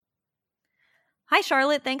Hi,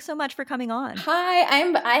 Charlotte. Thanks so much for coming on. Hi,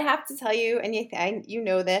 I have to tell you, and you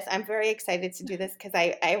know this, I'm very excited to do this because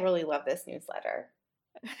I really love this newsletter.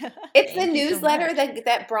 It's the Thank you so newsletter much.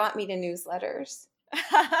 that brought me to newsletters.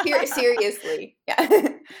 Seriously. Yeah.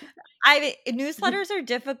 Newsletters are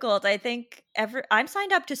difficult. I think I'm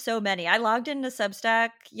signed up to so many. I logged into Substack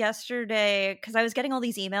yesterday because I was getting all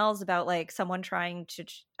these emails about like someone trying to.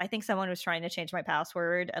 I think someone was trying to change my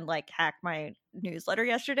password and like hack my newsletter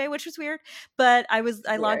yesterday, which was weird. But I logged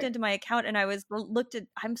Weird. into my account and I was looked at.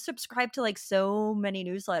 I'm subscribed to like so many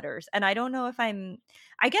newsletters, and I don't know if I'm.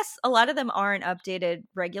 I guess a lot of them aren't updated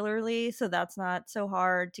regularly, so that's not so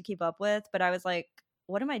hard to keep up with. But I was like,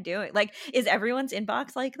 what am I doing? Like, is everyone's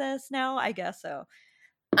inbox like this now? I guess so.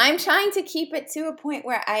 I'm trying to keep it to a point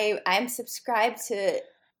where I'm subscribed to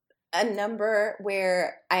a number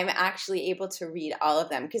where I'm actually able to read all of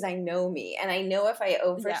them because I know me and I know if I Yeah.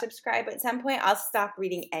 oversubscribe at some point I'll stop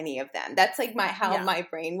reading any of them. That's like how Yeah. my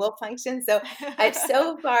brain will function. So I've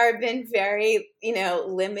so far been very,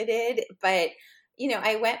 limited, but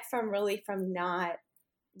I went from not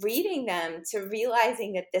reading them to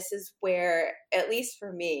realizing that this is where, at least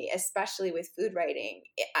for me, especially with food writing,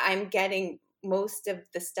 I'm getting most of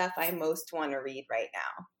the stuff I most want to read right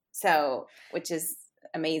now. So, which is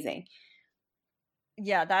amazing.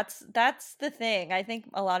 Yeah, that's the thing. I think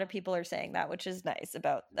a lot of people are saying that, which is nice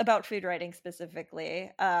about food writing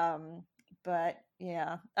specifically. But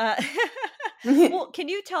yeah. Well, can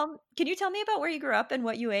you tell me about where you grew up and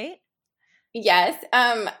what you ate? Yes.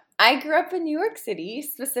 I grew up in New York City,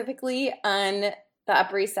 specifically on the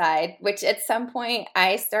Upper East Side, which at some point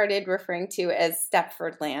I started referring to as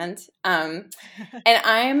Stepford Land. And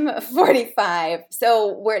I'm 45.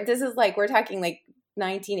 So we're talking like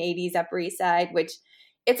 1980s Upper East Side, which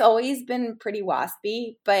it's always been pretty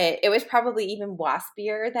waspy, but it was probably even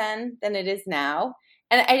waspier then than it is now.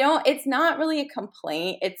 And it's not really a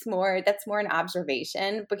complaint. That's more an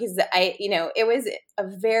observation because it was a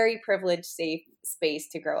very privileged, safe space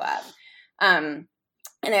to grow up. And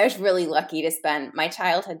I was really lucky to spend my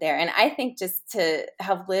childhood there. And I think just to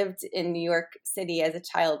have lived in New York City as a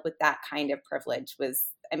child with that kind of privilege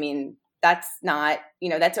that's not,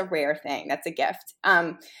 that's a rare thing. That's a gift.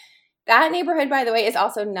 That neighborhood, by the way, is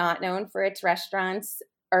also not known for its restaurants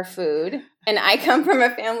or food. And I come from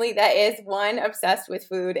a family that is, one, obsessed with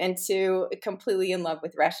food, and two, completely in love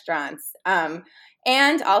with restaurants.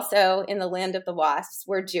 And also in the land of the wasps,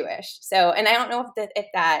 we're Jewish. So, and I don't know if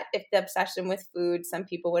the obsession with food, some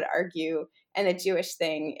people would argue, and the Jewish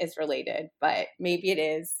thing is related, but maybe it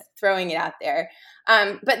is. Throwing it out there.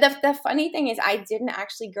 But the funny thing is, I didn't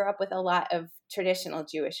actually grow up with a lot of traditional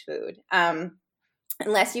Jewish food.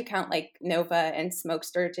 Unless you count like Nova and smoked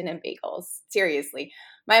sturgeon and bagels. Seriously.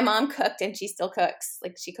 My mom cooked and she still cooks.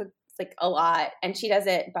 Like she cooks like a lot and she does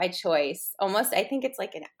it by choice. Almost, I think it's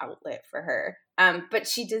like an outlet for her. But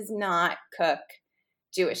she does not cook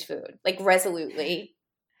Jewish food, like resolutely,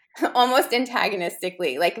 almost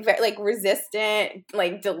antagonistically, like resistant,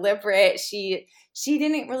 like deliberate. She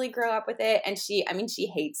didn't really grow up with it and she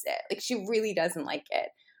hates it. Like she really doesn't like it.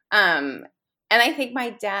 And I think my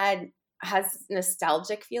dad has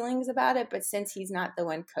nostalgic feelings about it, but since he's not the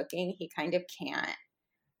one cooking, he kind of can't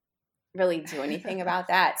really do anything about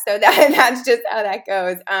that. So that's just how that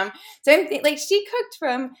goes. So like she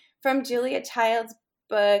cooked from Julia Child's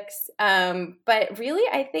books, but really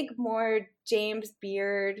I think more James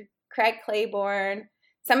Beard, Craig Claiborne.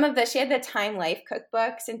 She had the Time Life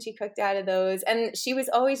cookbooks and she cooked out of those. And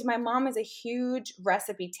my mom was a huge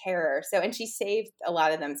recipe terror. So, and she saved a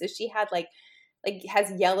lot of them. So she had like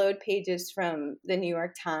has yellowed pages from the New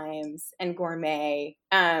York Times and Gourmet.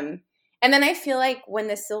 And then I feel like when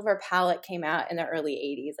the Silver Palette came out in the early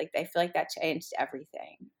 80s, like I feel like that changed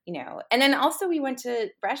everything, And then also we went to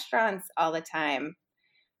restaurants all the time.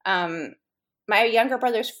 My younger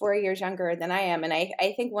brother's 4 years younger than I am. And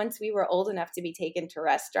I think once we were old enough to be taken to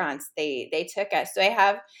restaurants, they took us. So I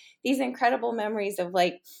have these incredible memories of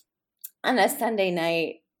like on a Sunday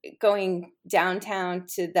night, going downtown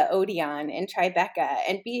to the Odeon in Tribeca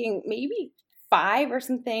and being maybe 5 or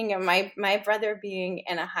something, and my brother being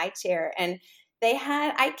in a high chair, and they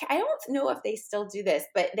had I don't know if they still do this,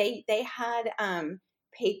 but they had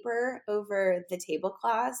paper over the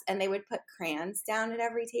tablecloths, and they would put crayons down at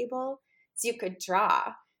every table so you could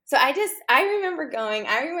draw. So I remember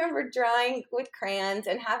drawing with crayons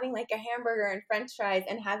and having like a hamburger and french fries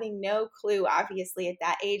and having no clue, obviously, at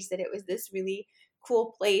that age that it was this really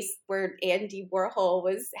cool place where Andy Warhol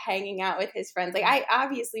was hanging out with his friends. Like I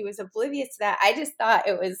obviously was oblivious to that. I just thought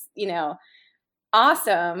it was,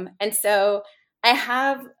 awesome. And so I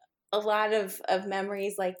have a lot of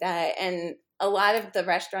memories like that. And a lot of the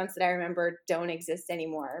restaurants that I remember don't exist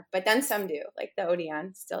anymore, but then some do, like the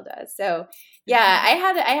Odeon still does. So yeah, I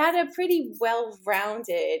had a pretty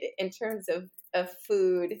well-rounded in terms of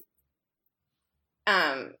food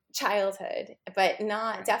childhood, but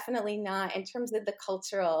not definitely not in terms of the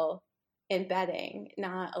cultural embedding,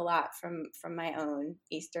 not a lot from my own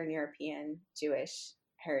Eastern European Jewish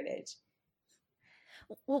heritage.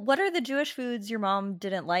 Well, what are the Jewish foods your mom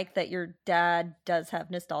didn't like that your dad does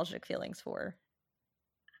have nostalgic feelings for?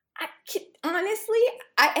 Honestly,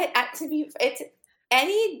 to be it's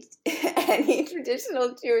any any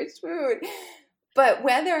traditional Jewish food, but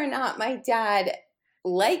whether or not my dad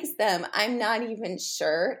likes them, I'm not even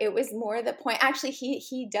sure. It was more the point. Actually,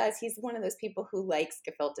 he does. He's one of those people who likes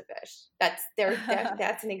gefilte fish. That's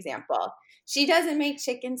an example. She doesn't make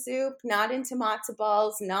chicken soup. Not into matzo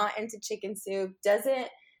balls. Not into chicken soup. Doesn't.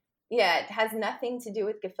 Yeah, it has nothing to do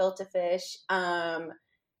with gefilte fish.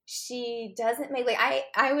 She doesn't make, like,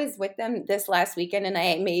 I was with them this last weekend and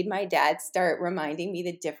I made my dad start reminding me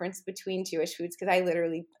the difference between Jewish foods, because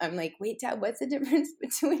I'm like, wait, Dad, what's the difference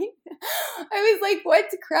between I was like,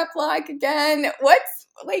 what's kreplach again? What's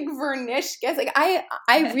like vernishkes? Like I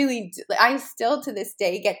still to this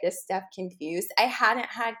day get this stuff confused. I hadn't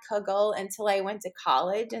had kugel until I went to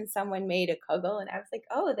college and someone made a kugel and I was like,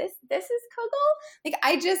 oh, this is kugel? Like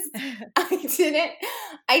I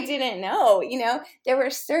didn't know, there were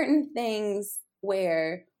certain things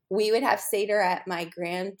where we would have Seder at my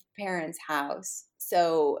grandparents' house.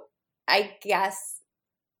 So I guess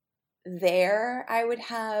there I would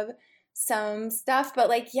have some stuff, but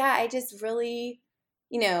like, yeah, I just really,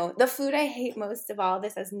 the food I hate most of all,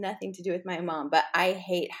 this has nothing to do with my mom, but I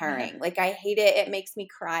hate herring. Like I hate it. It makes me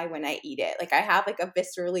cry when I eat it. Like I have like a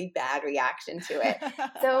viscerally bad reaction to it.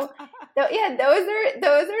 So yeah,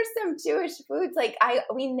 those are some Jewish foods. Like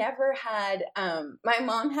we never had, my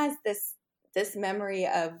mom has this memory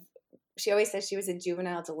of, she always says she was a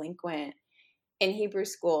juvenile delinquent in Hebrew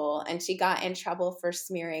school, and she got in trouble for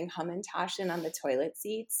smearing Hamantaschen on the toilet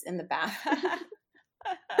seats in the bathroom.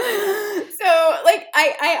 So, like,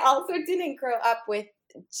 I also didn't grow up with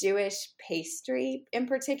Jewish pastry in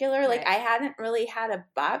particular. Like, I hadn't really had a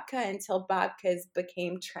babka until babkas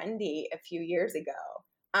became trendy a few years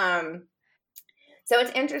ago. So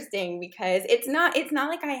it's interesting because it's not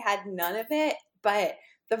like I had none of it, but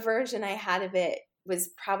the version I had of it was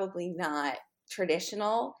probably not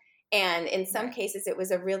traditional. And in some cases, it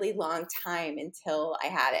was a really long time until I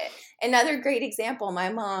had it. Another great example, my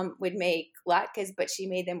mom would make latkes, but she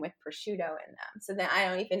made them with prosciutto in them. So then I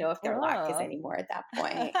don't even know if they're latkes anymore at that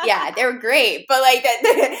point. Yeah, they were great. But like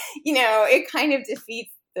that, it kind of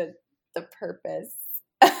defeats the purpose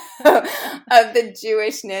of the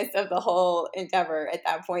Jewishness of the whole endeavor at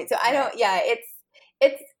that point. So I don't,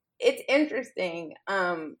 it's interesting.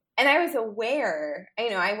 And I was aware,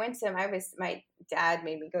 my dad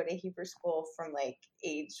made me go to Hebrew school from like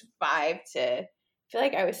age 5 to, I feel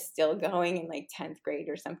like I was still going in like 10th grade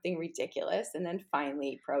or something ridiculous, and then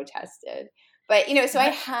finally protested. But, so I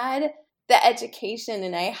had the education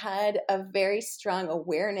and I had a very strong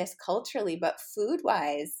awareness culturally, but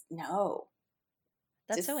food-wise, no.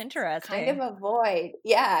 That's so interesting. Kind of a void.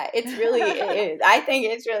 Yeah, it is. I think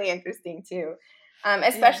it's really interesting too.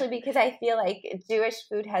 Especially because I feel like Jewish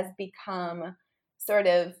food has become sort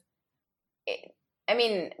of, I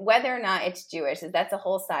mean, whether or not it's Jewish, that's a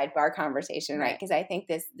whole sidebar conversation, right? Because I think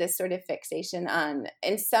this sort of fixation on,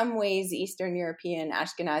 in some ways, Eastern European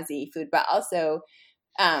Ashkenazi food, but also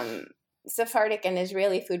Sephardic and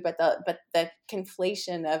Israeli food, but the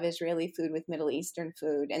conflation of Israeli food with Middle Eastern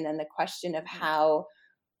food, and then the question of how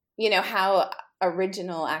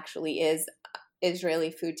original actually is Israeli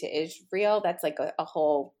food to Israel. That's like a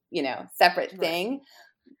whole, separate thing.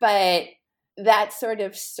 But that sort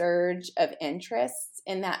of surge of interest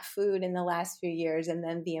in that food in the last few years, and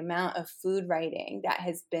then the amount of food writing that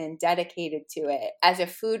has been dedicated to it, as a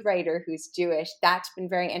food writer who's Jewish, that's been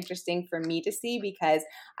very interesting for me to see, because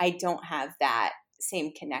I don't have that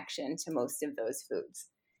same connection to most of those foods.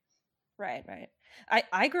 Right.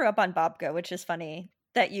 I grew up on babka, which is funny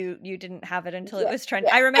that you didn't have it until it was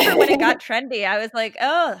trendy. I remember when it got trendy, I was like,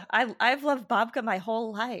 oh, I've loved babka my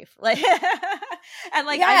whole life. Like, and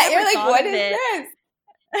like, you're like, what is this?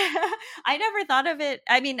 I never thought of it.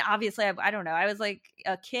 I mean, obviously, I don't know. I was like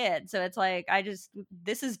a kid, so it's like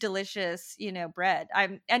this is delicious, bread.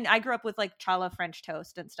 And I grew up with like challah French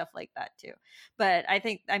toast and stuff like that too. But I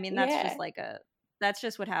think, that's just like that's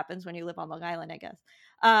just what happens when you live on Long Island, I guess.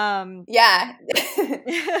 Yeah.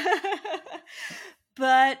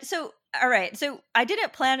 But so, all right. So I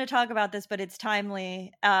didn't plan to talk about this, but it's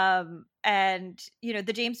timely. and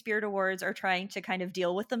the James Beard Awards are trying to kind of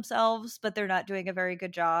deal with themselves, but they're not doing a very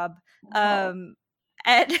good job. Oh.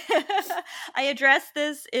 And I addressed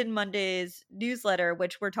this in Monday's newsletter,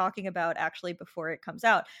 which we're talking about actually before it comes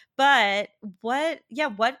out. But what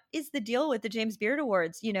is the deal with the James Beard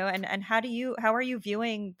Awards? And how are you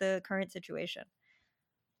viewing the current situation?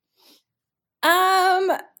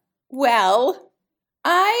 Well,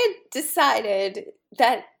 I decided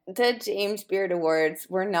that the James Beard Awards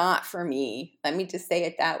were not for me. Let me just say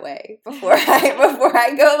it that way before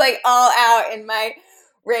I go like all out in my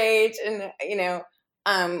rage. And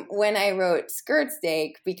when I wrote Skirt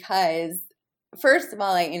Steak, because first of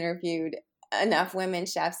all, I interviewed enough women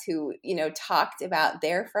chefs who talked about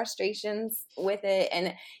their frustrations with it,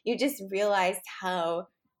 and you just realized how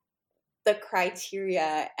the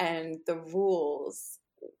criteria and the rules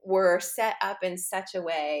were set up in such a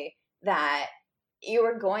way that you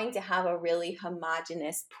were going to have a really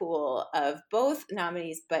homogenous pool of both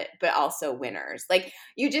nominees but also winners. Like,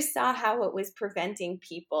 you just saw how it was preventing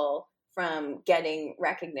people from getting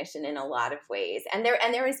recognition in a lot of ways. And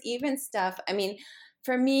there was even stuff, I mean,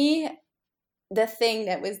 for me, the thing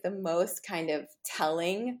that was the most kind of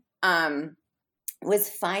telling was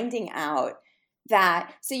finding out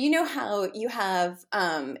that, so how you have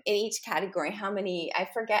in each category I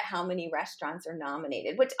forget how many restaurants are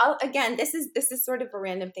nominated, which again, this is sort of a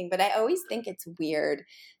random thing, but I always think it's weird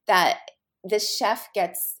that the chef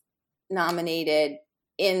gets nominated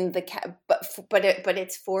in the but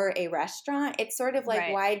it's for a restaurant. It's sort of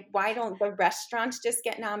like, Right. why don't the restaurants just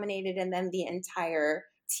get nominated, and then the entire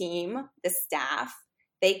team, the staff,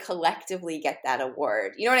 they collectively get that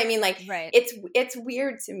award. You know what I mean? Like, Right. it's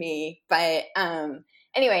weird to me, but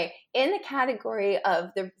anyway, in the category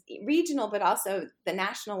of the regional, but also the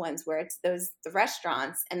national ones where it's the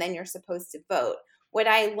restaurants, and then you're supposed to vote. What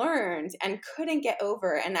I learned and couldn't get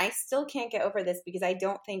over, and I still can't get over this because I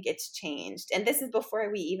don't think it's changed. And this is before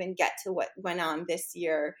we even get to what went on this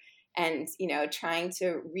year, and trying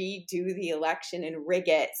to redo the election and rig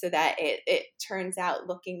it so that it turns out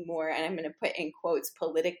looking more, and I'm going to put in quotes,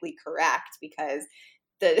 politically correct, because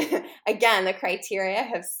the criteria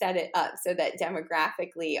have set it up so that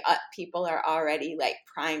demographically people are already like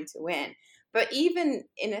primed to win. But even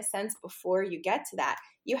in a sense, before you get to that,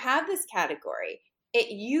 you have this category.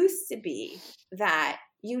 It used to be that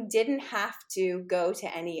you didn't have to go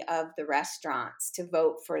to any of the restaurants to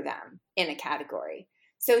vote for them in a category.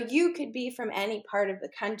 So you could be from any part of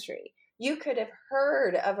the country. You could have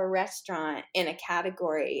heard of a restaurant in a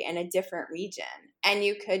category in a different region, and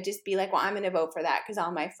you could just be like, well, I'm going to vote for that because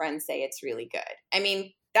all my friends say it's really good. I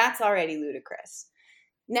mean, that's already ludicrous.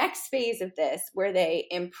 Next phase of this, where they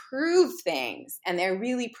improve things and they're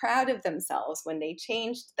really proud of themselves when they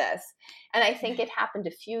changed this, and I think it happened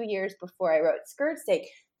a few years before I wrote Skirt Steak,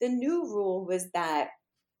 the new rule was that,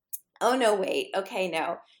 oh, no, wait. Okay,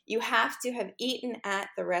 no. You have to have eaten at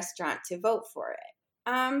the restaurant to vote for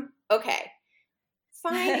it. Okay.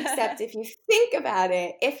 Fine, except if you think about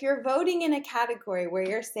it, if you're voting in a category where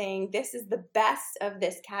you're saying this is the best of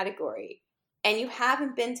this category, and you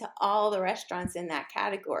haven't been to all the restaurants in that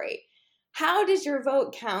category, how does your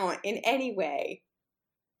vote count in any way?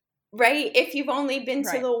 Right? If you've only been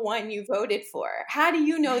to the one you voted for, how do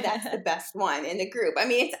you know that's the best one in the group? I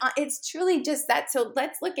mean, it's truly just that. So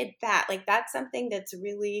let's look at that. Like, that's something that's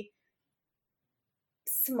really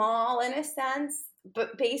small in a sense,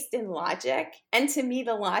 but based in logic. And to me,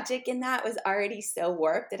 the logic in that was already so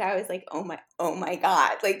warped that I was like, oh my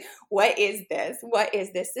God, like, what is this? What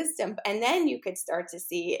is this system? And then you could start to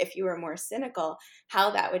see, if you were more cynical,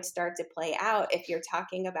 how that would start to play out if you're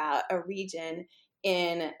talking about a region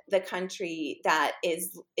in the country that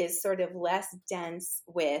is sort of less dense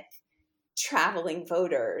with traveling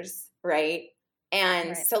voters, right?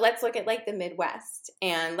 And so let's look at like the Midwest,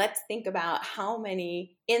 and let's think about how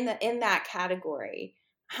many in that category,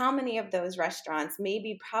 how many of those restaurants,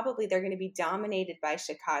 probably they're going to be dominated by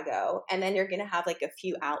Chicago, and then you're going to have like a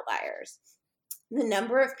few outliers. The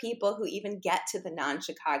number of people who even get to the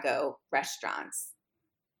non-Chicago restaurants,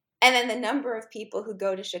 and then the number of people who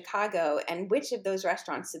go to Chicago, and which of those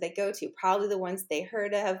restaurants do they go to? Probably the ones they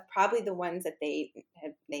heard of, probably the ones that they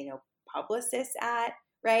know publicists at,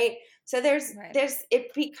 right? So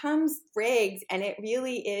it becomes rigged, and it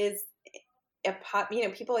really is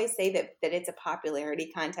people always say that it's a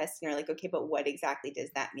popularity contest, and you're like, okay, but what exactly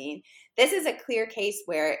does that mean? This is a clear case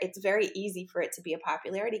where it's very easy for it to be a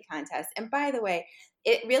popularity contest. And by the way,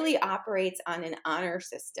 it really operates on an honor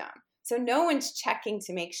system. So no one's checking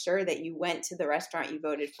to make sure that you went to the restaurant you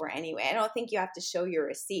voted for anyway. I don't think you have to show your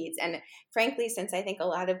receipts. And frankly, since I think a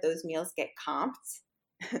lot of those meals get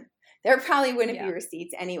comped, There probably wouldn't be Yeah.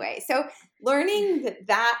 receipts anyway. So learning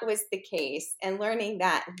that was the case and learning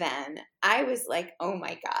that then, I was like, oh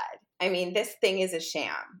my God. I mean, this thing is a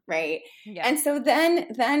sham, right? Yeah. And so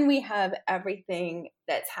then we have everything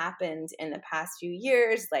that's happened in the past few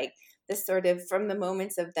years, like this sort of from the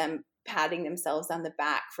moments of them patting themselves on the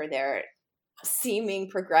back for their seeming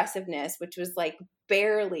progressiveness, which was like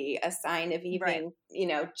barely a sign of even, Right. you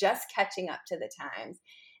know, just catching up to the times.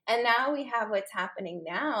 And now we have what's happening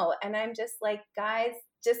now. And I'm just like, guys,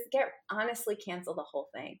 just honestly, cancel the whole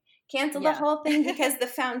thing. Cancel the Yeah. whole thing because the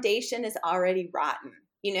foundation is already rotten,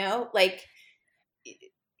 you know, like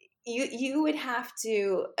you would have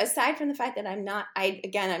to, aside from the fact that I'm not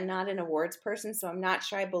an awards person, so I'm not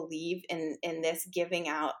sure I believe in this giving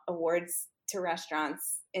out awards to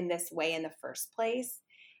restaurants in this way in the first place.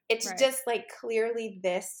 It's Right. just like clearly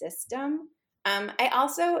this system. I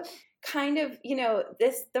also kind of, you know,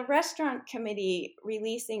 the restaurant committee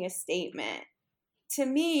releasing a statement, to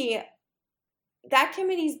me, that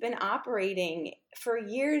committee's been operating for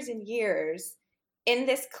years and years in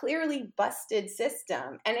this clearly busted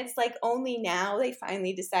system, and it's like only now they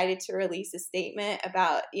finally decided to release a statement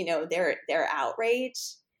about, you know, their outrage.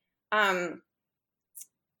 I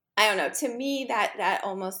don't know, to me that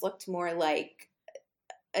almost looked more like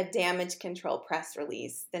a damage control press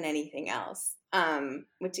release than anything else,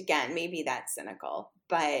 which again, maybe that's cynical,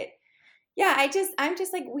 but yeah, I'm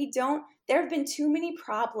just like, there have been too many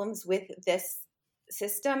problems with this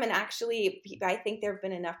system. And actually, I think there have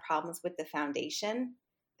been enough problems with the foundation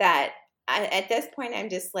that at this point, I'm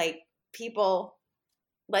just like, people,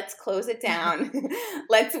 let's close it down.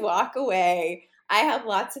 Let's walk away. I have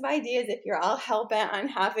lots of ideas if you're all hell bent on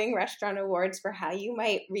having restaurant awards for how you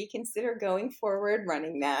might reconsider going forward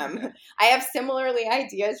running them. I have similarly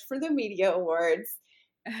ideas for the media awards.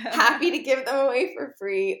 Happy to give them away for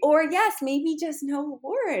free. Or yes, maybe just no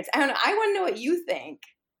awards. I don't know. I want to know what you think.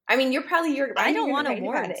 I mean, I you're don't going want to write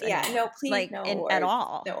about awards it. Yeah, no, please, like no at awards.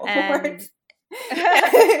 all. No And awards.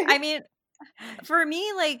 I mean, for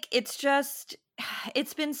me, like,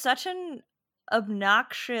 it's been such an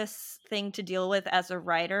obnoxious thing to deal with as a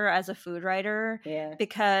writer, as a food writer, Yeah.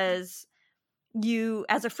 because you,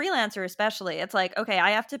 as a freelancer especially, it's like, okay,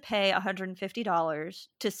 I have to pay $150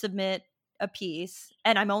 to submit a piece,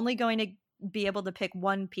 and I'm only going to be able to pick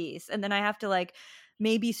one piece, and then I have to like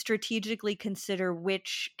maybe strategically consider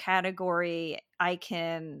which category I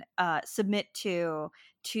can submit to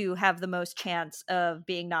have the most chance of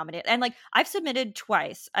being nominated. And like, I've submitted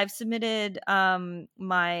twice. I've submitted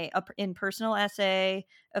my in personal essay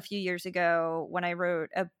a few years ago when I wrote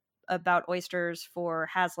about oysters for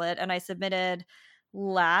Hazlitt, and I submitted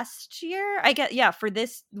last year, I get, yeah, for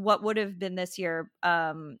this, what would have been this year,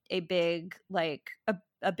 a big, like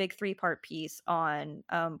a big 3-part piece on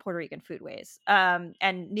Puerto Rican foodways,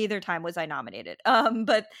 and neither time was I nominated,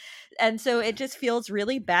 but and so it just feels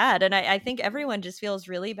really bad, and I think everyone just feels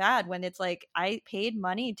really bad when it's like, I paid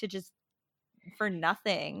money to just for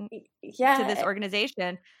nothing to this Yeah.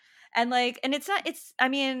 organization. And like, and it's not, it's, I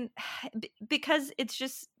mean, because it's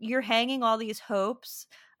just, you're hanging all these hopes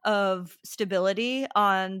of stability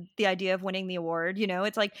on the idea of winning the award. You know,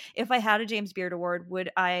 it's like, if I had a James Beard Award, would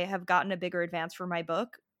I have gotten a bigger advance for my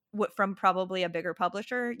book? From probably a bigger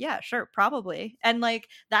publisher? Yeah, sure, probably. And like,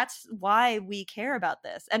 that's why we care about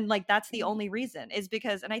this, and like, that's the only reason, is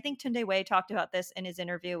because, and I think Tunde Wei talked about this in his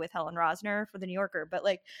interview with Helen Rosner for the New Yorker, but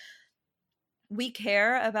like, we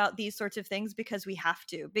care about these sorts of things because we have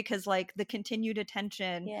to, because like, the continued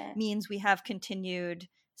attention means we have continued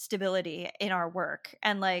stability in our work,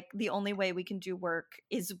 and like, the only way we can do work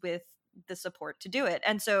is with the support to do it.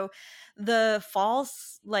 And so the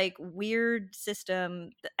false, like, weird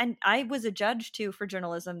system, and I was a judge too for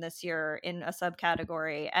journalism this year in a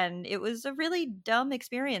subcategory, and it was a really dumb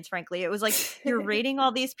experience, frankly. It was like, you're rating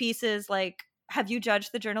all these pieces, like, have you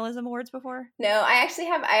judged the journalism awards before? No, I actually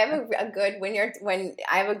have. I have a good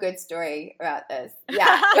I have a good story about this.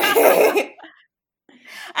 Yeah.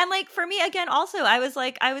 And like, for me, again, also, I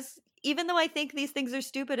was even though I think these things are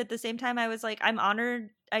stupid, at the same time, I was like, I'm honored,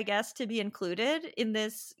 I guess, to be included in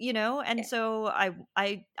this, you know. And so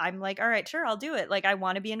I'm like, all right, sure, I'll do it. Like, I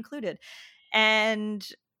want to be included. And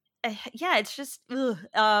yeah, it's just ugh.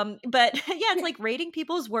 But yeah, it's like rating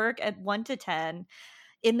people's work at 1 to 10.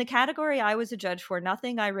 In the category I was a judge for,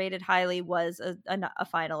 nothing I rated highly was a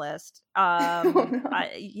finalist. Oh,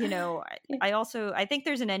 no. I think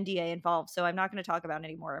there's an NDA involved, so I'm not going to talk about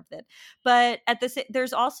any more of it. But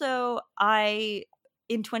there's also, in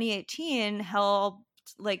 2018 helped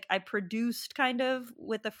like I produced kind of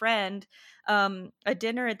with a friend a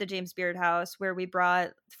dinner at the James Beard House where we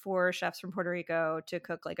brought 4 chefs from Puerto Rico to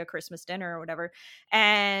cook like a Christmas dinner or whatever.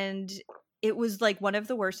 And it was like one of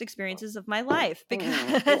the worst experiences of my life because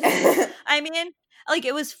I mean, like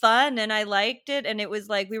it was fun and I liked it, and it was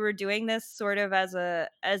like we were doing this sort of as a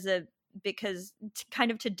because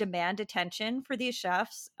kind of to demand attention for these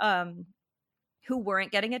chefs who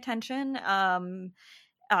weren't getting attention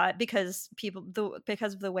because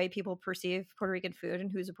because of the way people perceive Puerto Rican food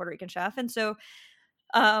and who's a Puerto Rican chef. And so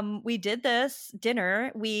we did this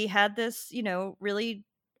dinner. We had this, you know, really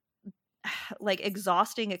like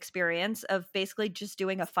exhausting experience of basically just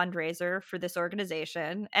doing a fundraiser for this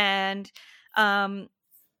organization. And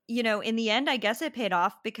you know, in the end, I guess it paid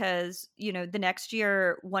off because, you know, the next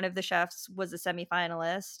year, one of the chefs was a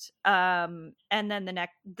semifinalist. And then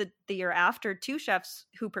the year after, 2 chefs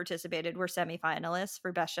who participated were semifinalists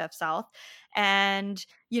for Best Chef South. And,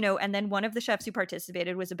 you know, and then one of the chefs who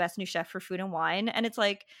participated was a Best New Chef for Food and Wine. And it's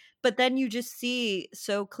like, but then you just see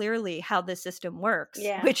so clearly how the system works,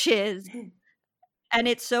 which is, and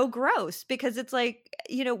it's so gross because it's like,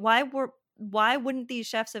 you know, why wouldn't these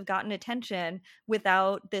chefs have gotten attention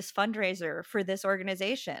without this fundraiser for this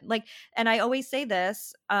organization? Like, and I always say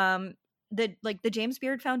this, the James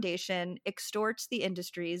Beard Foundation extorts the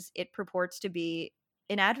industries it purports to be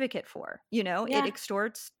an advocate for. You know, it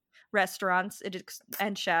extorts restaurants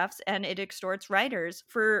and chefs, and it extorts writers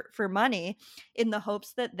for money in the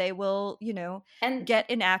hopes that they will, you know, and get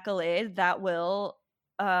an accolade that will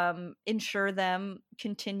ensure them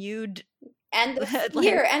continued and the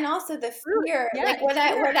fear and also the fear like what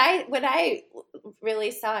I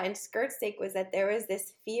really saw in Skirt Steak was that there was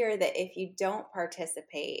this fear that if you don't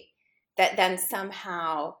participate, that then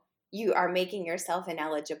somehow you are making yourself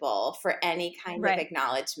ineligible for any kind of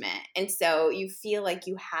acknowledgement, and so you feel like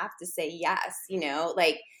you have to say yes, you know,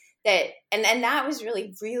 like that. And that was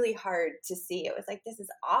really, really hard to see. It was like, this is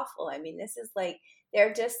awful. I mean, this is like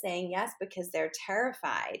they're just saying yes because they're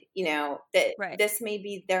terrified, you know, that this may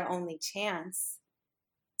be their only chance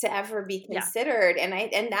to ever be considered.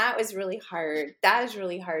 And that was really hard. That was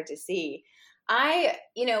really hard to see.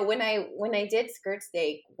 You know, when I did Skirt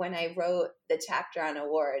Steak, when I wrote the chapter on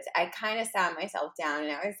awards, I kind of sat myself down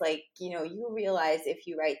and I was like, you know, you realize if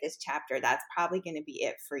you write this chapter, that's probably going to be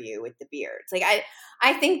it for you with the beards. Like,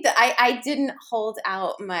 I think that I didn't hold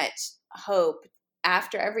out much hope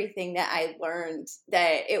after everything that I learned,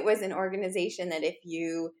 that it was an organization that if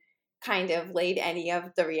you kind of laid any of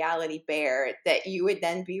the reality bare, that you would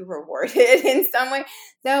then be rewarded in some way.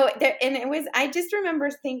 So and it was, I just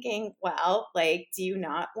remember thinking, well, like, do you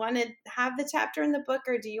not want to have the chapter in the book,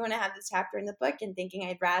 or do you want to have the chapter in the book? And thinking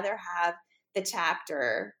I'd rather have the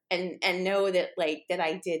chapter and know that, like, that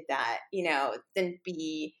I did that, you know, than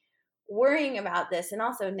be worrying about this. And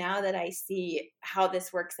also now that I see how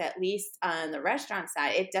this works, at least on the restaurant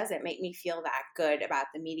side, it doesn't make me feel that good about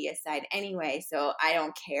the media side anyway. So I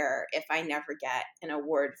don't care if I never get an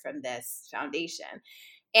award from this foundation.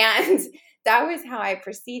 And that was how I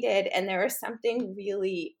proceeded. And there was something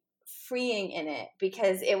really freeing in it,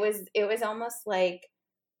 because it was almost like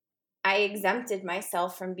I exempted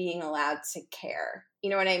myself from being allowed to care. You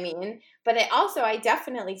know what I mean? But it also, I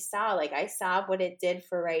definitely saw, like, I saw what it did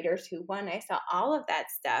for writers who won. I saw all of that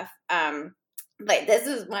stuff. But this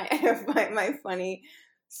is my funny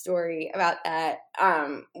story about that,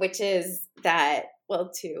 which is that,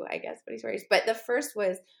 well, 2, I guess, funny stories. But the first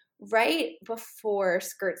was right before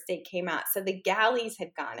Skirt Steak came out. So the galleys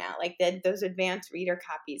had gone out, like those advanced reader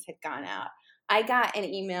copies had gone out. I got an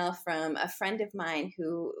email from a friend of mine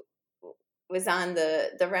who was on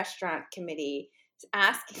the restaurant committee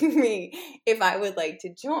asking me if I would like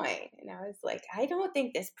to join. And I was like, I don't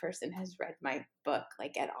think this person has read my book,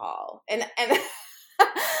 like, at all. And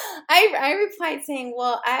I replied saying,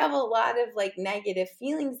 well, I have a lot of, like, negative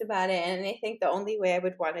feelings about it. And I think the only way I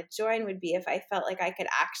would want to join would be if I felt like I could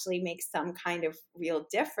actually make some kind of real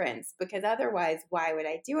difference, because otherwise, why would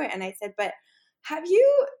I do it? And I said, but have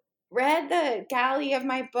you read the galley of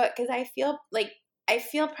my book? Because I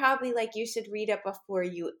feel probably like you should read it before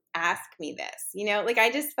you ask me this, you know, like,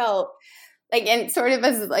 I just felt like, and sort of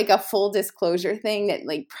as like a full disclosure thing, that,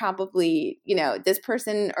 like, probably, you know, this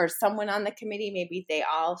person or someone on the committee, maybe they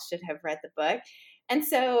all should have read the book. And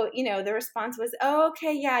so, you know, the response was, oh,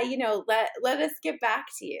 okay, yeah, you know, let us get back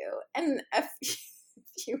to you. And a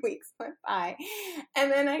few weeks went by,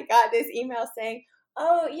 and then I got this email saying,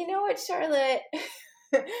 oh, you know what, Charlotte,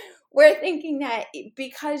 we're thinking that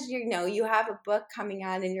because, you have a book coming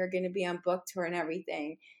out and you're going to be on book tour and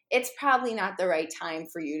everything, it's probably not the right time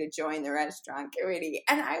for you to join the restaurant committee.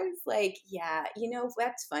 And I was like, yeah,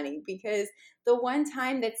 that's funny, because the one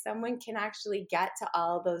time that someone can actually get to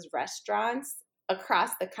all those restaurants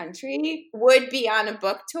across the country would be on a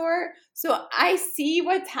book tour. So I see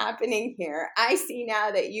what's happening here. I see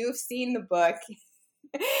now that you've seen the book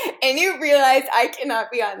and you realize I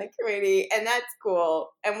cannot be on the committee, and that's cool.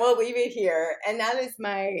 And we'll leave it here. And that is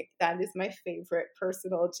my favorite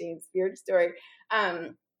personal James Beard story.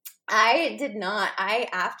 I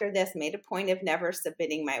after this made a point of never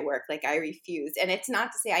submitting my work. Like, I refused. And it's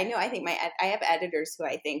not to say, I think I have editors who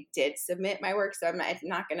I think did submit my work. So I'm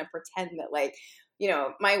not going to pretend that, like,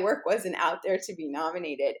 my work wasn't out there to be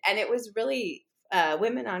nominated. And it was really,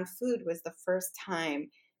 Women on Food was the first time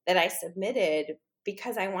that I submitted,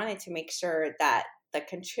 because I wanted to make sure that the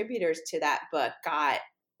contributors to that book got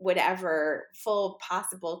whatever full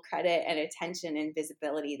possible credit and attention and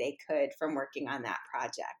visibility they could from working on that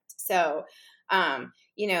project. So,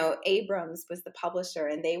 Abrams was the publisher,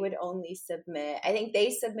 and they would only submit, I think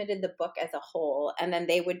they submitted the book as a whole, and then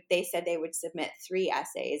they said they would submit 3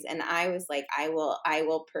 essays. And I was like, I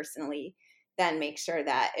will personally then make sure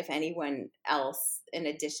that if anyone else, in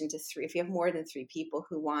addition to 3, if you have more than 3 people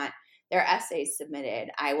who want their essays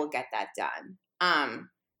submitted, I will get that done.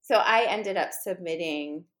 So I ended up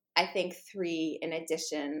submitting, I think, 3 in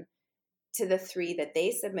addition to the 3 that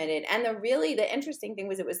they submitted. And the interesting thing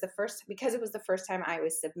was, because it was the first time I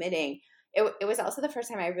was submitting, it was also the first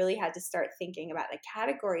time I really had to start thinking about the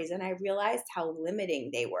categories, and I realized how limiting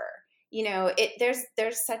they were.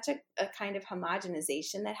 There's such a kind of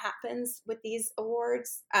homogenization that happens with these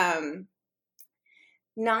awards,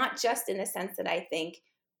 not just in the sense that I think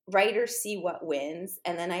writers see what wins,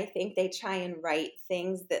 and then I think they try and write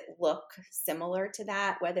things that look similar to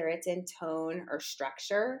that, whether it's in tone or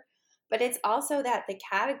structure. But it's also that the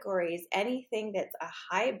categories, anything that's a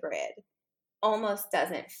hybrid, almost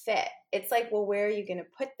doesn't fit. It's like, well, where are you going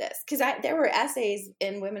to put this? Because there were essays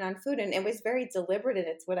in Women on Food, and it was very deliberate, and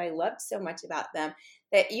it's what I loved so much about them,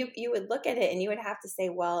 that you would look at it and you would have to say,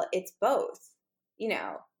 well, it's both.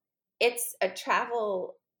 It's a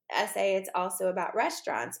travel essay, it's also about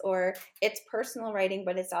restaurants, or it's personal writing,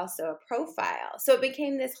 but it's also a profile. So it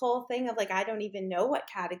became this whole thing of, like, I don't even know what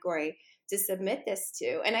category to submit this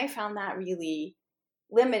to. And I found that really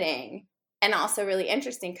limiting and also really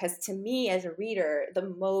interesting, because to me as a reader, the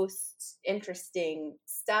most interesting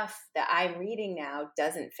stuff that I'm reading now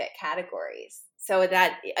doesn't fit categories. So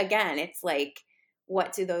that, again, it's like,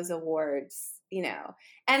 what do those awards,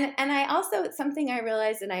 and I also, something I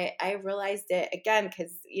realized, and I realized it again,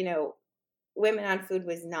 because, Women on Food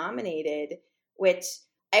was nominated, which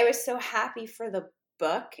I was so happy for the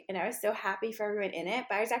book, and I was so happy for everyone in it,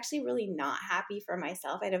 but I was actually really not happy for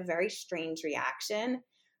myself. I had a very strange reaction.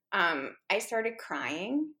 I started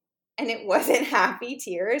crying, and it wasn't happy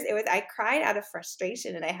tears. I cried out of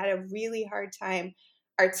frustration, and I had a really hard time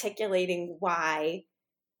articulating why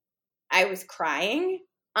I was crying.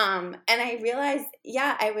 And I realized,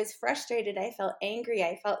 I was frustrated. I felt angry.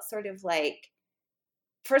 I felt sort of like,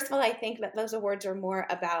 first of all, I think that those awards are more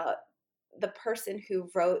about the person who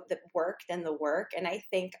wrote the work than the work. And I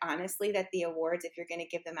think, honestly, that the awards, if you're going to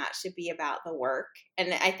give them out, should be about the work.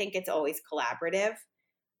 And I think it's always collaborative.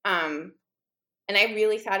 And I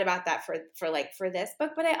really thought about that for this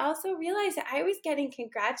book. But I also realized that I was getting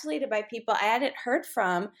congratulated by people I hadn't heard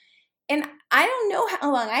from. And I don't know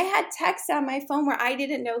how long. I had texts on my phone where I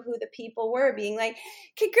didn't know who the people were, being like,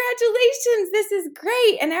 congratulations, this is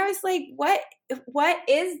great. And I was like, what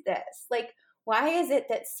is this? Like, why is it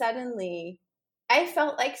that I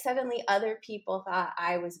felt like suddenly other people thought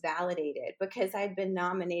I was validated because I'd been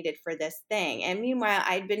nominated for this thing. And meanwhile,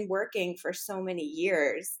 I'd been working for so many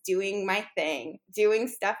years, doing my thing, doing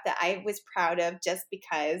stuff that I was proud of just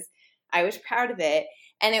because I was proud of it.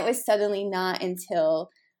 And it was suddenly not until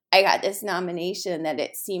I got this nomination that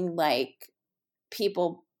it seemed like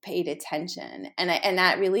people paid attention. And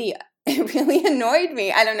that really, it really annoyed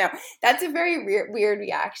me. I don't know. That's a very weird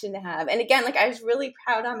reaction to have. And again, like, I was really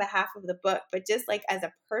proud on behalf of the book, but just like as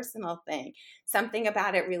a personal thing, something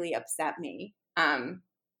about it really upset me.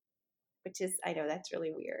 Which is, I know that's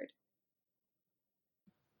really weird.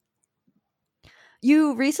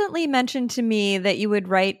 You recently mentioned to me that you would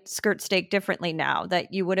write Skirt Steak differently now,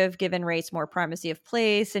 that you would have given race more primacy of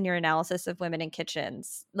place in your analysis of women in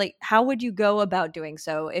kitchens. Like, how would you go about doing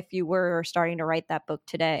so if you were starting to write that book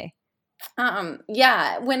today?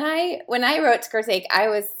 Yeah, when I wrote Skirt Steak, I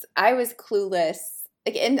was clueless,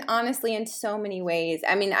 like, and honestly, in so many ways.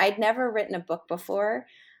 I mean, I'd never written a book before.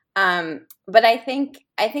 But I think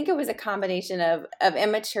it was a combination of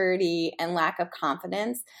immaturity and lack of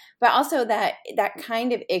confidence, but also that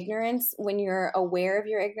kind of ignorance when you're aware of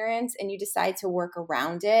your ignorance and you decide to work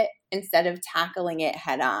around it instead of tackling it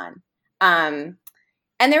head on.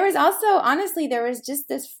 And there was also, honestly, there was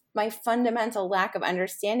just my fundamental lack of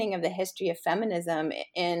understanding of the history of feminism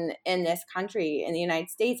in this country, in the United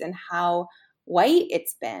States, and how white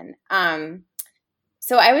it's been.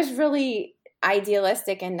 So I was really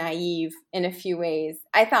idealistic and naive in a few ways.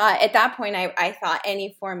 I thought at that point, I thought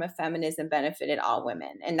any form of feminism benefited all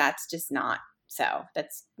women, and that's just not so.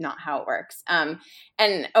 That's not how it works.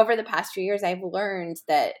 And over the past few years, I've learned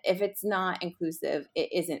that if it's not inclusive, it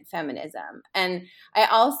isn't feminism. And I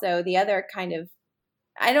also, the other kind of,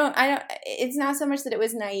 it's not so much that it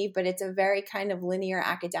was naive, but it's a very kind of linear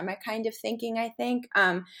academic kind of thinking, I think.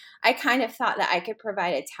 I kind of thought that I could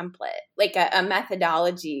provide a template, like a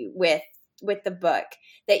methodology with the book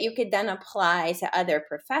that you could then apply to other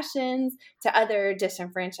professions, to other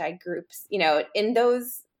disenfranchised groups, in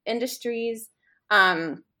those industries.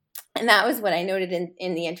 And that was what I noted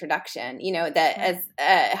in the introduction, that as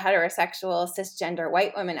a heterosexual, cisgender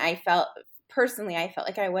white woman, I felt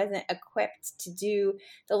like I wasn't equipped to do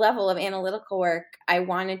the level of analytical work I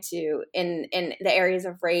wanted to in the areas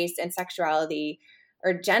of race and sexuality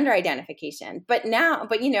or gender identification. But now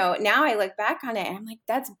I look back on it and I'm like,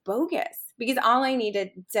 that's bogus, because all I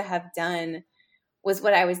needed to have done was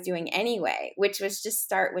what I was doing anyway, which was just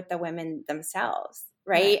start with the women themselves.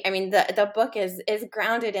 Right. I mean, the book is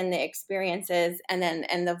grounded in the experiences and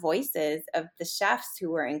the voices of the chefs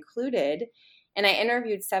who were included. And I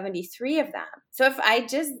interviewed 73 of them. So if I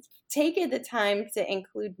just taken the time to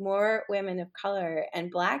include more women of color and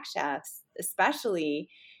Black chefs, especially,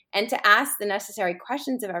 and to ask the necessary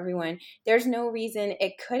questions of everyone, there's no reason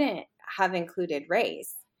it couldn't have included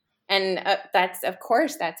race. And that's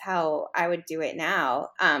how I would do it now.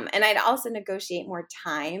 And I'd also negotiate more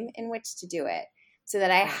time in which to do it, so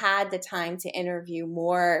that I had the time to interview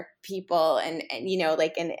more people and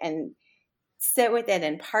sit with it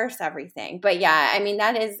and parse everything. But yeah, I mean,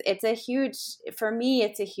 it's a huge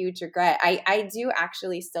regret. I do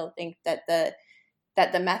actually still think that the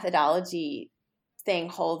methodology thing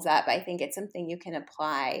holds up. I think it's something you can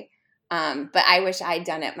apply. But I wish I'd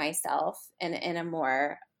done it myself in a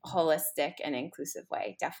more holistic and inclusive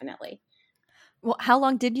way. Definitely. Well, how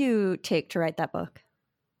long did you take to write that book?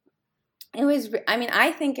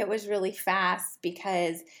 I think it was really fast,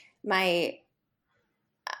 because I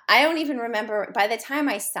don't even remember, by the time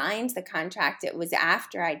I signed the contract, it was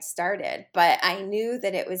after I'd started, but I knew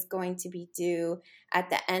that it was going to be due at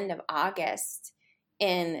the end of August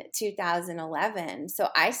in 2011. So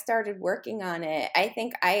I started working on it. I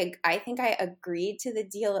think I agreed to the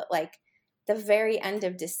deal at like the very end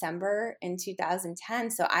of December in 2010.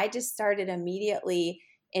 So I just started immediately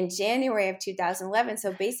in January of 2011.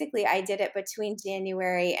 So basically I did it between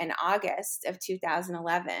January and August of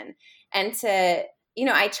 2011. And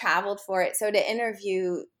I traveled for it. So to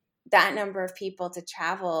interview that number of people, to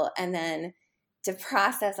travel, and then to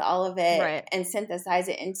process all of it and synthesize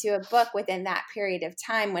it into a book within that period of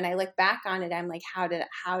time. When I look back on it, I'm like, how did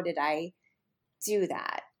I do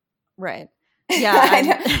that? Right.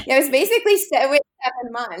 Yeah. It was basically 7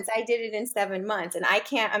 months. I did it in 7 months, and I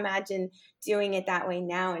can't imagine doing it that way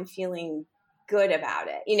now and feeling good about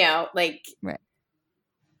it, right.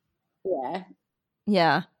 Yeah.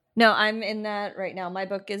 Yeah. No, I'm in that right now. My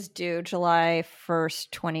book is due July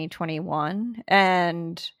 1st, 2021.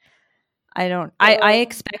 And I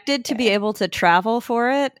expected to be able to travel for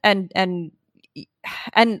it. And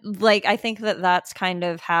like, I think that's kind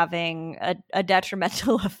of having a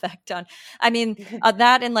detrimental effect on,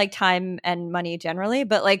 that and like time and money generally.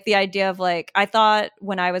 But like the idea of like, I thought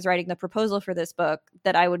when I was writing the proposal for this book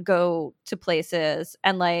that I would go to places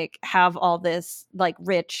and like have all this like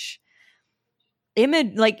rich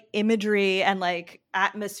imagery and like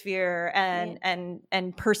atmosphere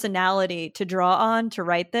and personality to draw on to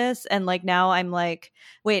write this. And like now I'm like,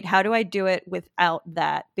 wait, how do I do it without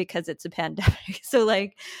that, because it's a pandemic? So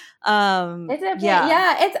like it's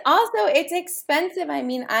expensive.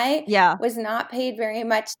 I was not paid very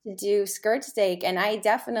much to do skirt steak, and I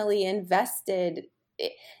definitely invested.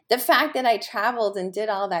 The fact that I traveled and did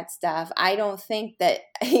all that stuff, I don't think that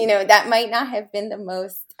that might not have been the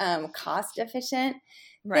most cost efficient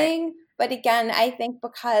thing. But again, I think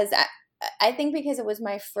because it was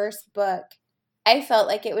my first book, I felt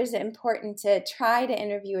like it was important to try to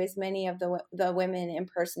interview as many of the women in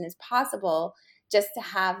person as possible, just to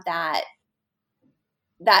have that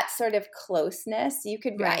sort of closeness. You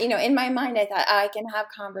could, in my mind, I thought, I can have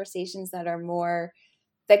conversations that are more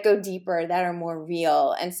that go deeper, that are more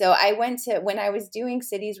real. And so I went to, when I was doing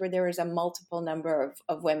cities where there was a multiple number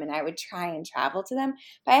of women, I would try and travel to them.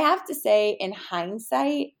 But I have to say, in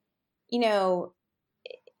hindsight,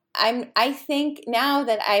 I think now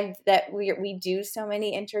that we do so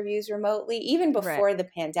many interviews remotely, even before the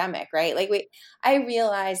pandemic, right? Like I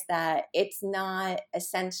realize that it's not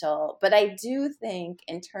essential, but I do think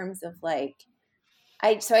in terms of like,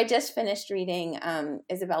 I just finished reading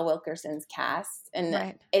Isabel Wilkerson's Cast,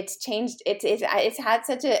 and it's changed. It's had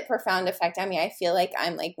such a profound effect on me. I feel like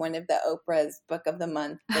I'm like one of the Oprah's Book of the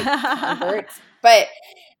Month converts. But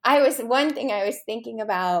one thing I was thinking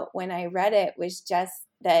about when I read it was just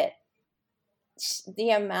that the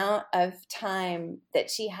amount of time that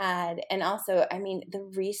she had, and also, I mean, the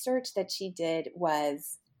research that she did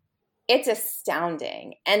it's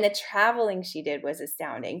astounding, and the traveling she did was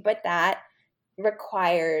astounding. But that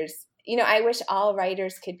requires, I wish all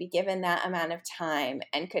writers could be given that amount of time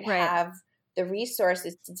and could have the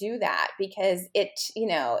resources to do that, because it's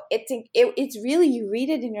really, you read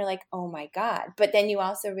it and you're like, oh my God. But then you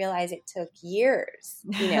also realize it took years,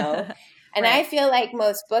 and I feel like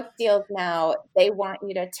most book deals now, they want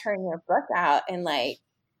you to turn your book out in like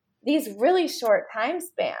these really short time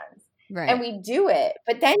spans. Right. And we do it,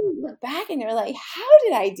 but then you look back and you're like, how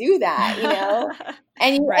did I do that?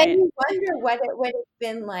 And you wonder what it would have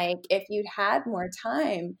been like if you'd had more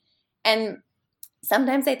time. And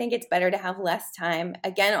sometimes I think it's better to have less time,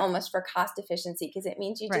 again, almost for cost efficiency, because it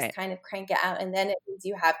means you just kind of crank it out, and then it means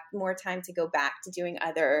you have more time to go back to doing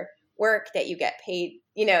other work that you get paid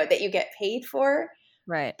for.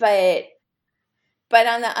 Right. But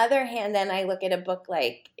on the other hand, then I look at a book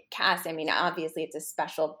like Cass. I mean, obviously it's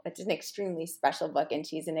an extremely special book, and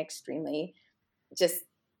she's an extremely just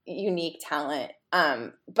unique talent.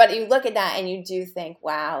 But you look at that and you do think,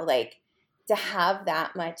 wow, like to have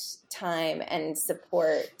that much time and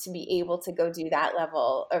support to be able to go do that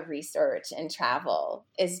level of research and travel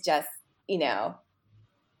is just,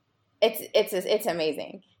 it's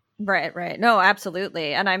amazing. Right. No,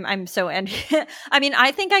 absolutely. And I'm so, and I mean,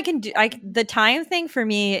 I think I can do, the time thing for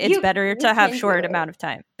me, it's better to have short amount of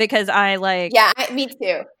time, because me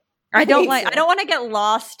too. I don't want to get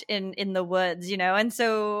lost in the woods, and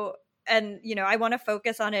so, I want to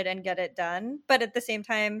focus on it and get it done. But at the same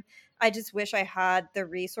time, I just wish I had the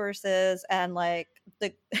resources and like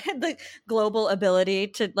the the global ability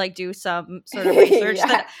to like do some sort of research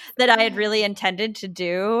that I had really intended to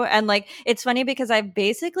do. And like, it's funny because I've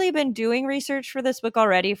basically been doing research for this book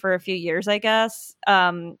already for a few years, I guess,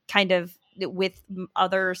 kind of with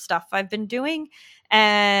other stuff I've been doing.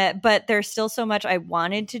 But there's still so much I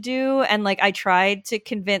wanted to do. And like, I tried to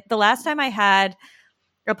convince, the last time I had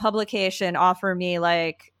a publication offer me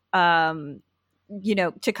like,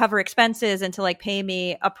 to cover expenses and to like pay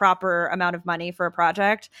me a proper amount of money for a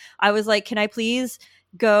project, I was like, can I please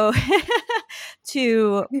go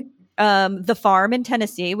to the farm in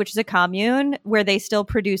Tennessee, which is a commune where they still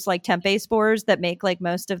produce like tempeh spores that make like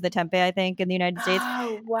most of the tempeh, I think, in the United States.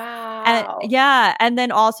 Oh, wow. And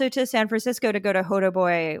then also to San Francisco to go to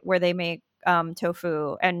Hodoboy, where they make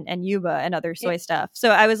tofu and yuba and other soy stuff. So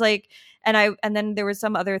I was like, and then there was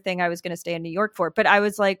some other thing I was going to stay in New York for, but I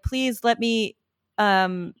was like, please let me,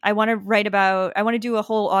 I want to do a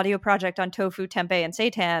whole audio project on tofu, tempeh, and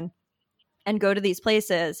seitan, and go to these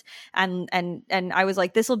places. And I was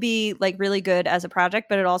like, this will be like really good as a project,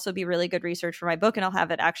 but it'll also be really good research for my book, and I'll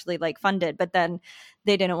have it actually like funded. But then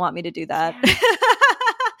they didn't want me to do that.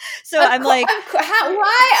 So I'm like,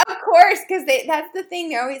 why? Of course, because that's the thing.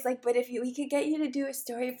 They're always like, but if we could get you to do a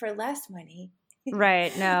story for less money.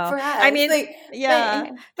 Right. No, for us. I mean, like, yeah,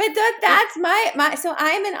 but that's my, so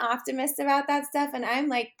I'm an optimist about that stuff. And I'm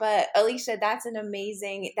like, but Alicia, that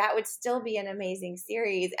would still be an amazing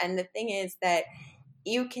series. And the thing is that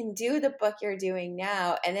you can do the book you're doing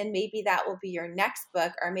now, and then maybe that will be your next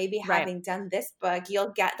book, or maybe having done this book,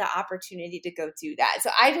 you'll get the opportunity to go do that. So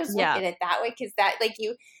I just look at it that way, because that like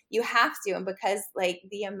you have to, and because like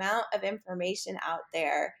the amount of information out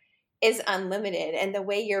there is unlimited, and the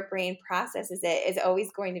way your brain processes it is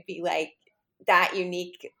always going to be like that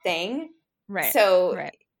unique thing. Right. So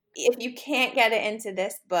if you can't get it into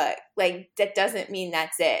this book, like that doesn't mean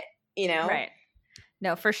that's it, Right.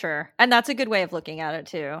 No, for sure. And that's a good way of looking at it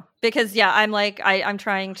too. Because I'm like, I'm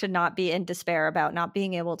trying to not be in despair about not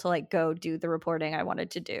being able to like go do the reporting I wanted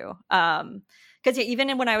to do. Because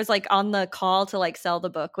even when I was like on the call to like sell the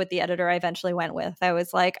book with the editor I eventually went with, I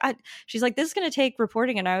was like, she's like, this is going to take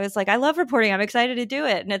reporting. And I was like, I love reporting. I'm excited to do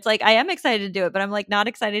it. And it's like, I am excited to do it, but I'm like not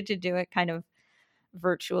excited to do it kind of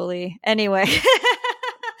virtually. Anyway,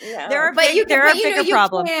 there are bigger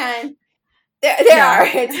problems. There are.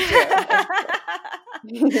 It's true.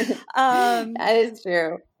 um, That is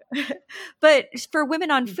true. but for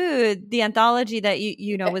Women on Food, the anthology that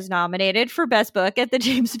you know was nominated for Best Book at the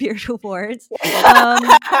James Beard Awards,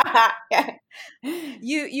 Yeah.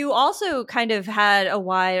 you also kind of had a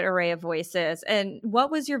wide array of voices. And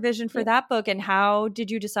what was your vision for that book, and how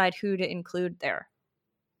did you decide who to include there?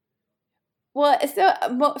 Well, so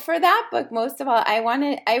for that book, most of all,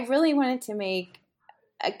 I really wanted to make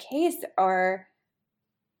a case or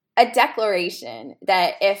a declaration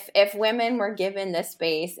that if women were given the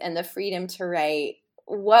space and the freedom to write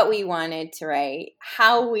what we wanted to write,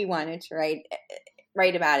 how we wanted to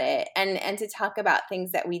write about it, and to talk about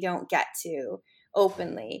things that we don't get to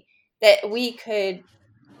openly, that we could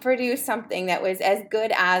produce something that was as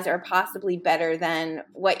good as or possibly better than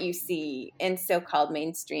what you see in so-called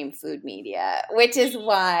mainstream food media, which is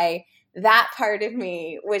why that part of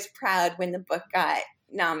me was proud when the book got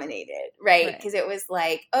nominated, right? Because it was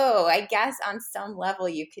like, oh, I guess on some level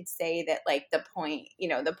you could say that like the point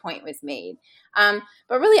was made. But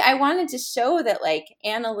really I wanted to show that like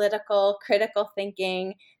analytical, critical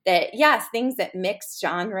thinking, that yes, things that mix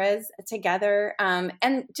genres together,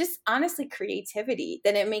 and just honestly creativity,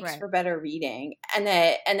 that it makes for better reading, and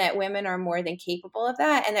that women are more than capable of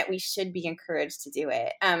that, and that we should be encouraged to do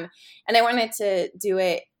it. And I wanted to do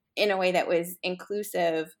it in a way that was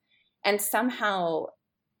inclusive and somehow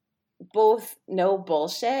both no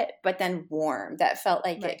bullshit, but then warm, that felt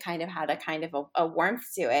like it kind of had a kind of a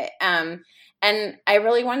warmth to it. And I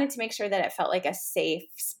really wanted to make sure that it felt like a safe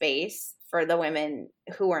space for the women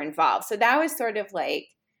who were involved. So that was sort of like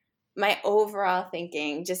my overall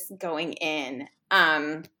thinking just going in.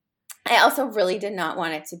 I also really did not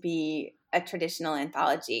want it to be a traditional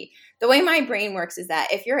anthology. The way my brain works is that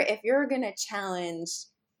if you're going to challenge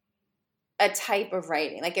a type of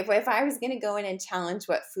writing, like if I was going to go in and challenge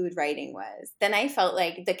what food writing was, then I felt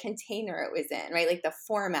like the container it was in, right, like the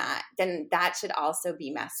format, then that should also be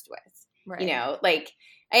messed with, you know, like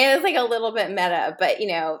I was like a little bit meta, but you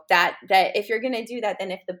know, that if you're going to do that, then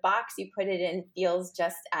if the box you put it in feels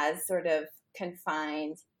just as sort of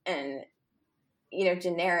confined and, you know,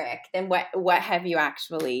 generic, then what have you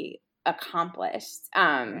actually accomplished?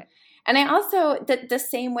 And I also, the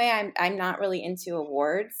same way I'm not really into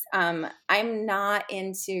awards. I'm not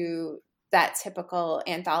into that typical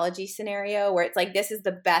anthology scenario where it's like, this is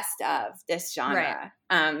the best of this genre.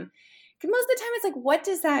 Because most of the time it's like, what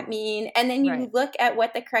does that mean? And then you look at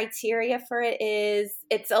what the criteria for it is.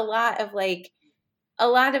 It's a lot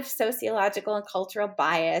of sociological and cultural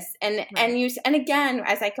bias. And again,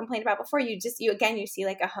 as I complained about before, you see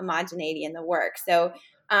like a homogeneity in the work. So,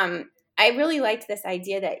 I really liked this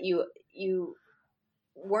idea that you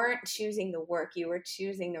weren't choosing the work, you were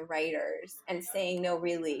choosing the writers and saying, no,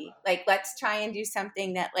 really, like, let's try and do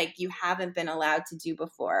something that like you haven't been allowed to do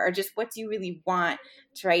before, or just what do you really want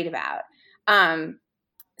to write about?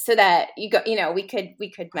 So that we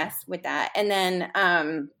could mess with that. And then,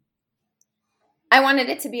 I wanted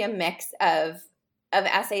it to be a mix of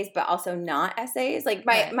essays, but also not essays. Like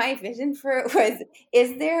my vision for it was,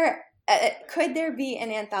 could there be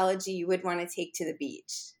an anthology you would want to take to the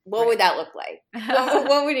beach? What would that look like?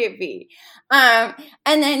 What would it be? And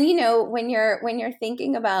then, you know, when you're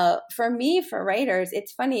thinking about, for writers,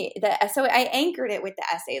 it's funny that, so I anchored it with the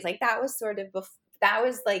essays. Like that was sort of, that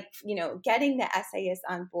was like, you know, getting the essayists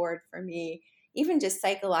on board for me, even just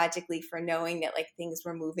psychologically, for knowing that like things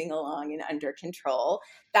were moving along and under control.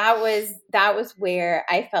 That was where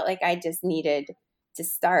I felt like I just needed to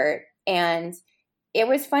start. And it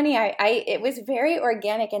was funny. It was very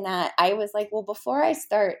organic in that I was like, well, before I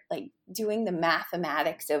start like doing the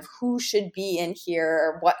mathematics of who should be in here,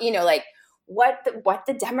 or what, you know, like what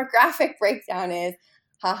the demographic breakdown is,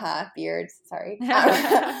 haha, beards, sorry.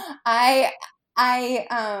 I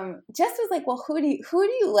just was like, well, who do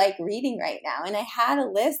you like reading right now? And I had a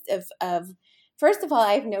list of first of all,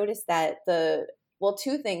 I've noticed that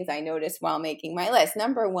two things I noticed while making my list.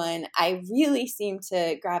 Number one, I really seem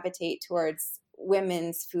to gravitate towards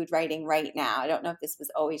women's food writing right now. I don't know if this was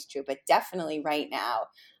always true, but definitely right now.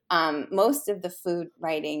 Most of the food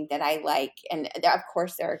writing that I like, and of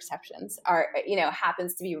course there are exceptions,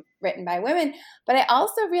 happens to be written by women. But I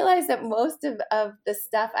also realized that most of the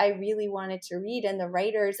stuff I really wanted to read and the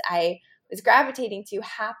writers I was gravitating to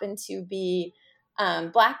happened to be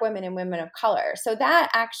Black women and women of color. So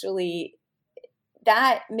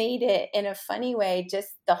that made it, in a funny way, just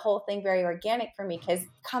the whole thing very organic for me, because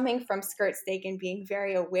coming from Skirt Steak and being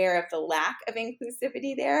very aware of the lack of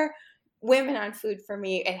inclusivity there, Women on Food for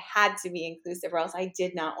me, it had to be inclusive, or else I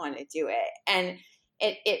did not want to do it. And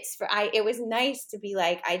it was nice to be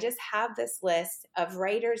like, I just have this list of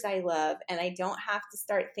writers I love, and I don't have to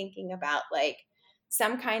start thinking about like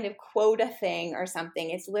some kind of quota thing or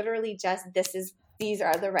something. It's literally just, these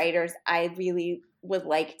are the writers I really would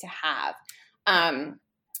like to have. And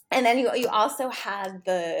then you also had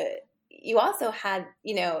the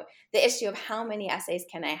issue of how many essays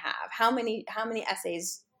can I have? How many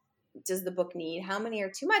essays does the book need? How many are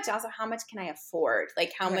too much? Also, how much can I afford?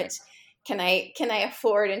 Like, how much can I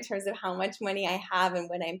afford in terms of how much money I have and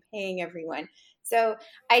what I'm paying everyone? So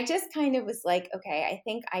I just kind of was like, okay, I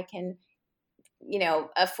think I can,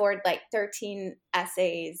 afford like 13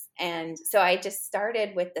 essays. And so I just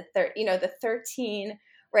started with the 13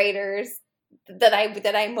 writers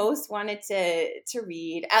that I most wanted to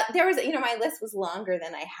read. There was, my list was longer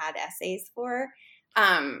than I had essays for.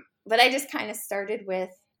 But I just kind of started with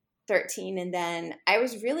 13, and then I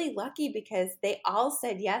was really lucky because they all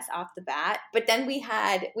said yes off the bat. But then we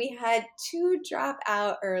had 2 drop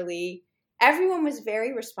out early. Everyone was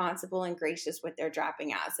very responsible and gracious with their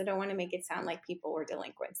dropping out. So I don't want to make it sound like people were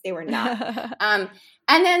delinquents. They were not. And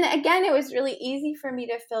then again, it was really easy for me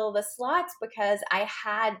to fill the slots because I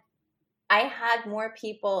had more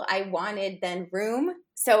people I wanted than room.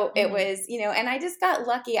 So it was, and I just got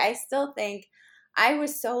lucky. I still think I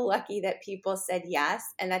was so lucky that people said yes,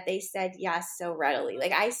 and that they said yes so readily.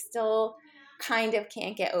 Like, I still kind of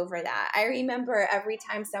can't get over that. I remember every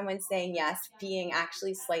time someone's saying yes being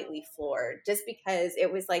actually slightly floored, just because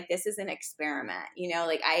it was like, this is an experiment,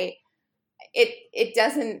 like it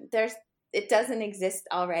doesn't exist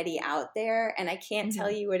already out there, and I can't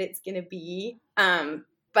tell you what it's going to be.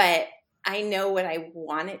 But I know what I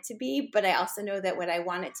want it to be, but I also know that what I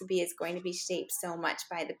want it to be is going to be shaped so much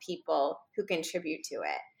by the people who contribute to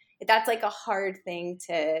it. That's like a hard thing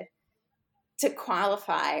to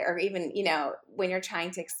qualify, or even, when you're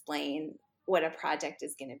trying to explain what a project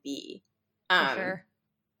is going to be. For sure.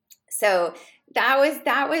 So that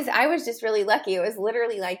was, I was just really lucky. It was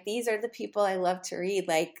literally like, these are the people I love to read.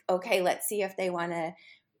 Like, okay, let's see if they want to,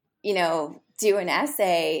 do an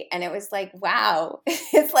essay. And it was like, wow,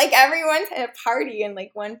 it's like everyone's at a party in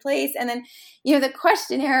like one place. And then, the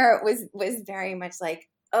questionnaire was very much like,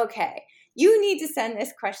 okay, you need to send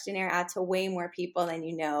this questionnaire out to way more people than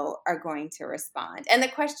are going to respond. And the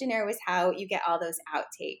questionnaire was how you get all those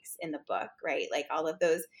outtakes in the book, right? Like all of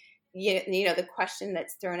those, the question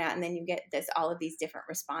that's thrown out, and then you get all of these different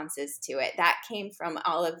responses to it. That came from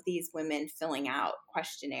all of these women filling out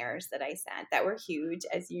questionnaires that I sent that were huge,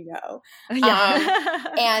 as you know. Yeah.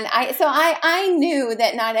 And I knew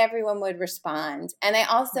that not everyone would respond. And I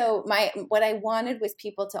also, what I wanted was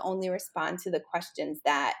people to only respond to the questions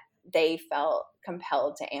that they felt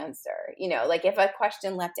compelled to answer. Like if a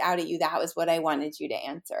question leapt out at you, that was what I wanted you to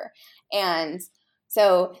answer. And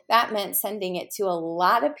so that meant sending it to a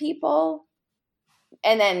lot of people,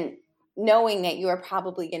 and then knowing that you are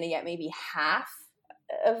probably going to get maybe half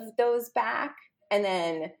of those back. And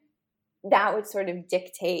then that would sort of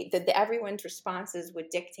dictate that everyone's responses would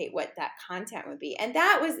dictate what that content would be. And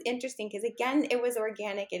that was interesting because, again, it was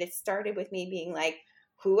organic, and it started with me being like,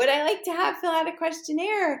 who would I like to have fill out a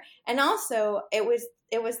questionnaire? And also it was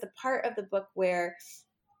the part of the book where,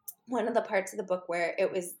 one of the parts of the book where it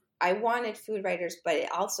was, I wanted food writers, but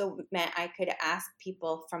it also meant I could ask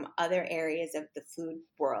people from other areas of the food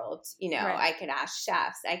world. Right. I could ask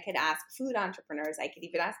chefs, I could ask food entrepreneurs, I could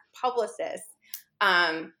even ask publicists.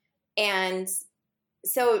 And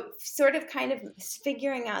so sort of kind of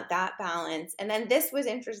figuring out that balance. And then this was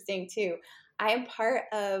interesting too. I am part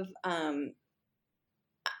of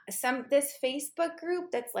this Facebook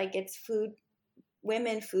group that's like, it's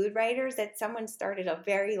women food writers, that someone started a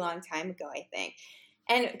very long time ago, I think.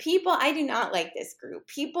 And people, I do not like this group.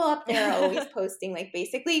 People up there are always posting, like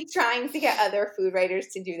basically trying to get other food writers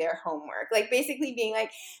to do their homework. Like basically being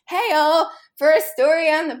like, hey, all, for a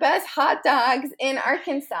story on the best hot dogs in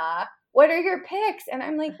Arkansas, what are your picks? And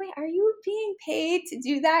I'm like, wait, are you being paid to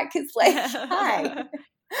do that? Because like, hi,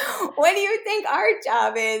 what do you think our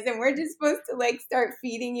job is? And we're just supposed to like start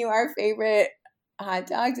feeding you our favorite hot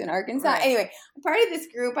dogs in Arkansas. Right. Anyway, I'm part of this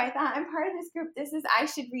group. I thought, I'm part of this group. I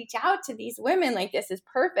should reach out to these women. Like, this is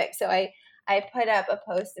perfect. So I put up a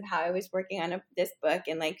post of how I was working on this book,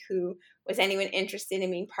 and like, who was anyone interested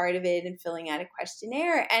in being part of it and filling out a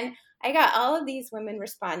questionnaire. And I got all of these women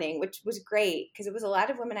responding, which was great because it was a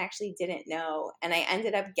lot of women I actually didn't know. And I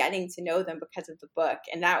ended up getting to know them because of the book.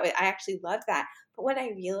 And I actually loved that. But what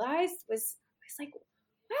I realized was like,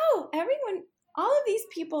 wow, all of these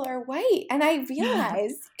people are white. And I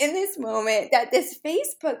realized in this moment that this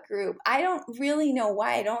Facebook group, I don't really know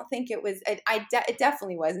why. I don't think it was, it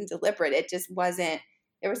definitely wasn't deliberate. It just wasn't,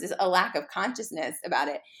 there was a lack of consciousness about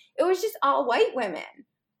it. It was just all white women.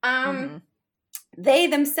 they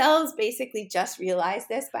themselves basically just realized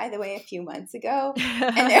this, by the way, a few months ago,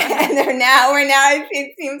 and we're now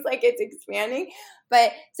it seems like it's expanding.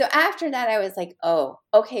 But so after that, I was like, oh,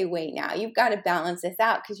 okay, wait, now you've got to balance this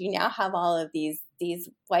out, because you now have all of these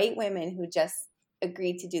white women who just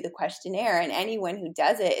agreed to do the questionnaire, and anyone who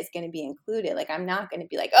does it is going to be included. Like, I'm not going to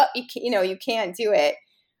be like, oh, you can't do it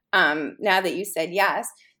now that you said yes.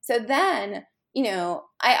 So then,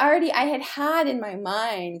 I had in my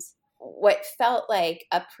mind what felt like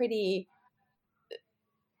a pretty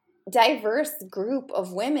diverse group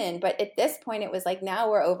of women, but at this point it was like, now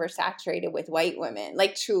we're oversaturated with white women,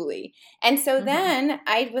 like truly. And so then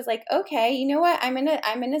I was like, okay, you know what, I'm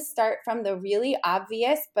gonna start from the really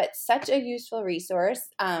obvious but such a useful resource,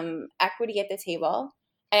 equity at the table,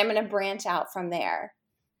 and I'm gonna branch out from there.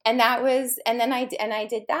 And then I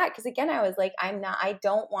did that, because again, I was like, I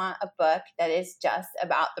don't want a book that is just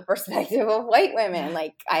about the perspective of white women.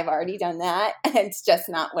 Like, I've already done that, and it's just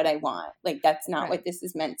not what I want. Like, that's not what this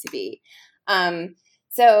is meant to be.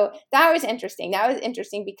 So that was interesting. That was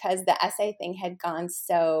interesting because the essay thing had gone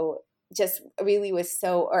so, just really was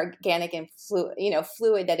so organic and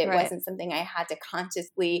fluid that it wasn't something I had to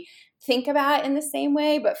consciously think about in the same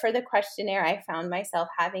way. But for the questionnaire, I found myself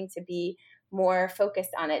having to be more focused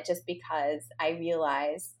on it, just because I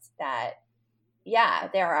realized that,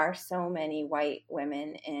 there are so many white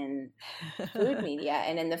women in food media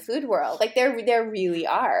and in the food world. Like, there really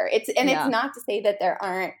are. It's not to say that there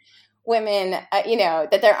aren't women,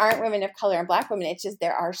 that there aren't women of color and Black women. It's just,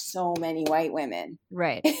 there are so many white women.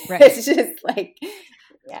 Right. It's just like,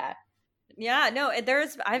 no,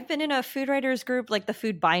 I've been in a food writers group, like the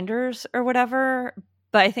Food Binders or whatever,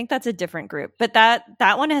 but I think that's a different group. But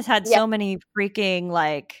that one has had so many freaking,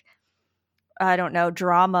 like, I don't know,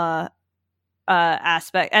 drama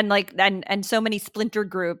aspect, and like and so many splinter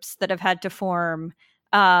groups that have had to form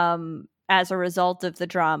as a result of the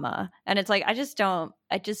drama. And it's like, I just don't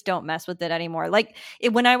mess with it anymore. Like,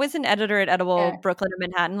 when I was an editor at Edible Brooklyn and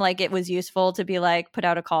Manhattan, like, it was useful to be like, put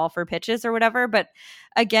out a call for pitches or whatever. But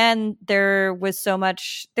again, there were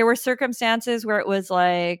circumstances where it was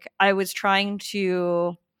like, I was trying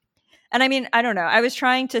to, and I mean, I don't know, I was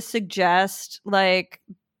trying to suggest like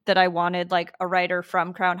that I wanted like a writer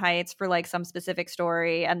from Crown Heights for like some specific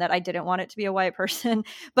story, and that I didn't want it to be a white person,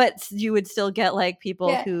 but you would still get like people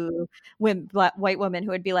white women who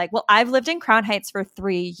would be like, well, I've lived in Crown Heights for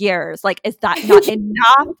 3 years. Like, is that not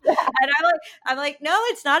enough? And I'm like, no,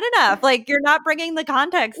 it's not enough. Like, you're not bringing the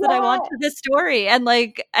context that I want to this story. And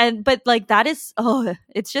but like, that is,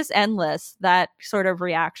 it's just endless, that sort of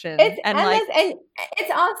reaction. It's and endless, and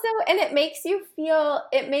it's also, and it makes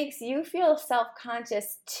you feel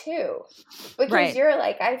self-conscious too, because you're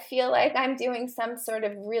like, I feel like I'm doing some sort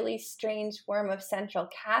of really strange form of central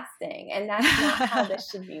casting, and that's not how this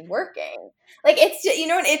should be working. Like, it's just,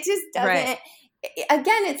 it just doesn't.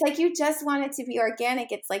 Again, it's like, you just want it to be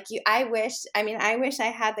organic. It's like, I wish I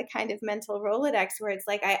had the kind of mental Rolodex where it's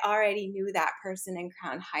like, I already knew that person in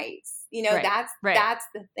Crown Heights. That's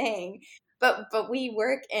the thing. But we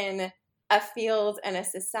work in a field and a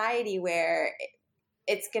society where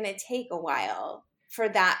it's going to take a while for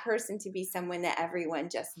that person to be someone that everyone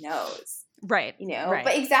just knows. Right.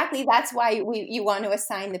 But exactly, that's why you want to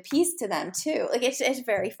assign the piece to them too. Like, it's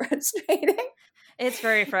very frustrating. It's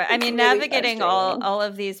very frustrating. I mean, really navigating all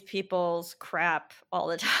of these people's crap all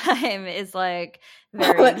the time is like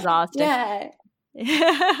very exhausting.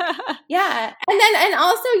 Yeah. And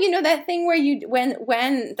also, that thing where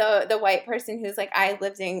when the white person who's like, I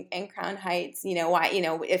lived in Crown Heights, why,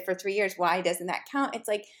 if for 3 years, why doesn't that count? It's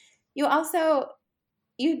like,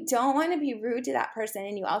 you don't want to be rude to that person,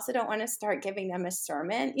 and you also don't want to start giving them a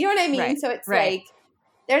sermon. You know what I mean? So it's like,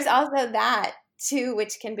 there's also that too,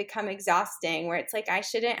 which can become exhausting, where it's like, I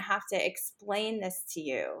shouldn't have to explain this to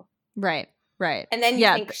you. Right. And then you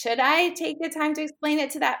think, should I take the time to explain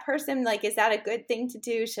it to that person? Like, is that a good thing to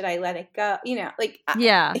do? Should I let it go? It's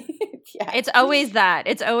always that.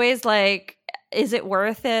 It's always like, is it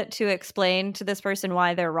worth it to explain to this person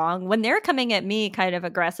why they're wrong when they're coming at me kind of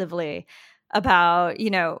aggressively about,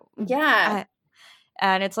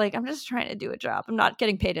 and it's like, I'm just trying to do a job. I'm not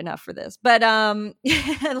getting paid enough for this. But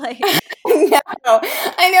like, no,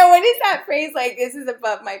 I know. What is that phrase? Like, this is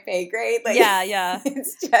above my pay grade. Like,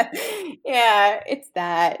 It's just, it's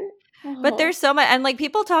that. But there's so much, and like,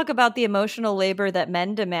 people talk about the emotional labor that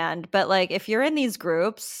men demand, but like, if you're in these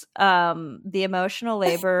groups, the emotional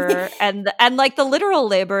labor and like the literal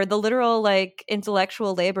labor, the literal like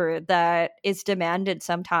intellectual labor that is demanded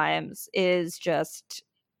sometimes is just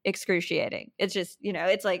excruciating. It's just,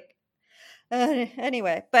 it's like,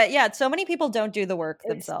 anyway. But yeah, so many people don't do the work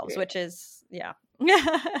themselves, which is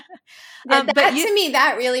But To me,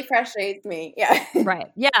 that really frustrates me. Yeah. right.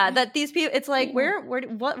 Yeah. That these people, it's like,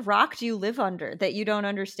 what rock do you live under that you don't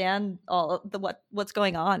understand all of what's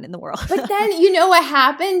going on in the world? But then you know what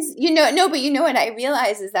happens? But you know what I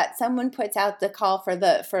realize is that someone puts out the call for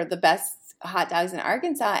the best hot dogs in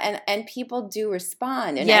Arkansas, and people do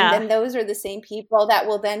respond. And then those are the same people that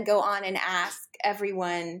will then go on and ask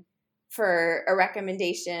everyone for a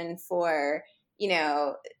recommendation for,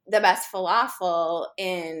 the best falafel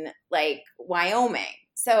in like Wyoming.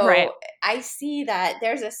 So right. I see that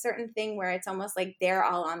there's a certain thing where it's almost like they're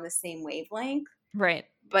all on the same wavelength. Right.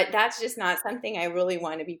 But that's just not something I really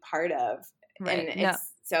want to be part of. Right. And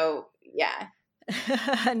so, yeah.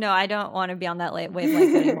 No, I don't want to be on that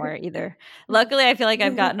wavelength anymore either. Luckily, I feel like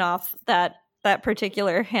I've gotten off that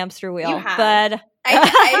particular hamster wheel. You have. But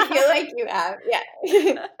I feel like you have. Yeah.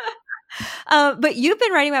 But you've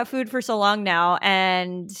been writing about food for so long now,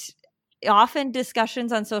 and often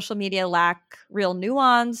discussions on social media lack real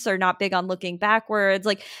nuance or not big on looking backwards.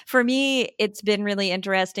 Like for me, it's been really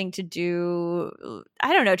interesting to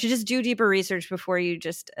to just do deeper research before you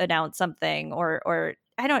just announce something or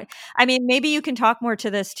maybe you can talk more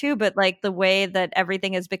to this too, but like the way that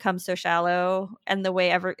everything has become so shallow and the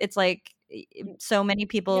way it's like so many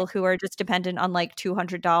people who are just dependent on like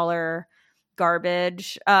 $200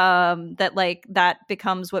 garbage that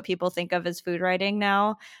becomes what people think of as food writing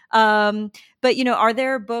now. But are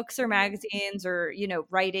there books or magazines or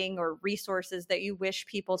writing or resources that you wish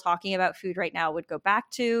people talking about food right now would go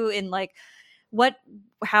back to? In like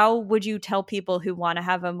how would you tell people who want to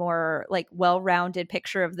have a more like well-rounded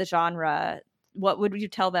picture of the genre, what would you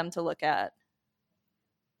tell them to look at?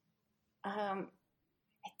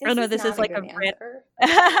 This is like a answer.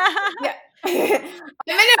 Yeah.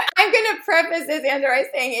 I'm gonna preface this answer by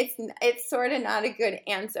saying it's sort of not a good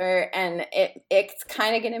answer, and it's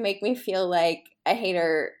kind of gonna make me feel like a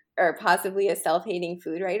hater or possibly a self-hating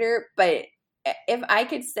food writer. But if I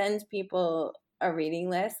could send people a reading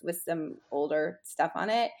list with some older stuff on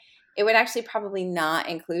it, it would actually probably not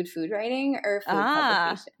include food writing or food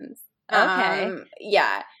publications. Okay.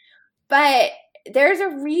 Yeah, but there's a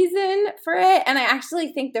reason for it, and I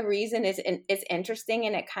actually think the reason is interesting,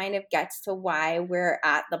 and it kind of gets to why we're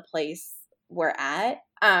at the place we're at.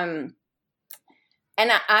 And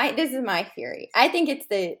this is my theory. I think it's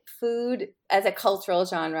the food as a cultural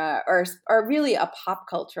genre, or really a pop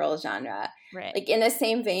cultural genre. Right. Like in the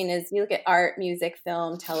same vein as you look at art, music,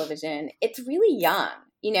 film, television, it's really young.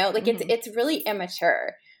 It's really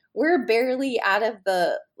immature. We're barely out of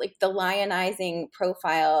the lionizing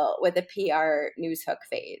profile with a PR news hook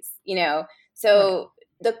phase, So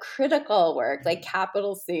the critical work, like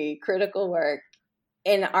capital C, critical work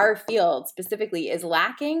in our field specifically is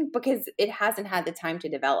lacking because it hasn't had the time to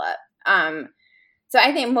develop. So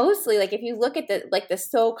I think mostly, like if you look at the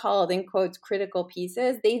so-called in quotes critical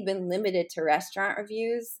pieces, they've been limited to restaurant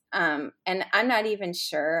reviews. And I'm not even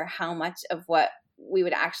sure how much of what we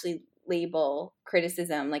would actually label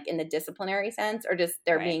criticism like in the disciplinary sense, or just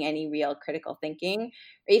there being any real critical thinking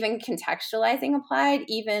or even contextualizing applied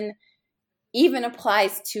even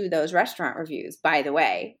applies to those restaurant reviews, by the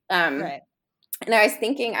way. And I was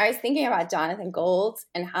thinking about Jonathan Gold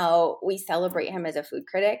and how we celebrate him as a food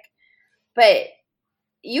critic, but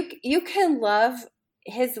you can love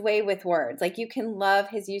his way with words. Like you can love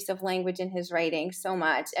his use of language in his writing so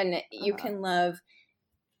much, and you can love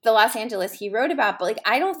the Los Angeles he wrote about, but like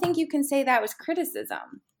I don't think you can say that was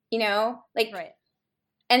criticism, like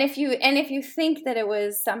and if you think that it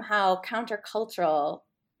was somehow countercultural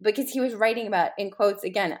because he was writing about, in quotes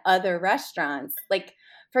again, other restaurants, like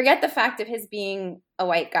forget the fact of his being a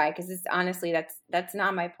white guy, because it's honestly that's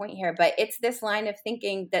not my point here, but it's this line of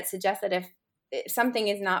thinking that suggests that if something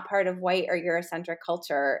is not part of white or Eurocentric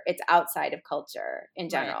culture, it's outside of culture in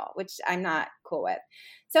general, which I'm not cool with.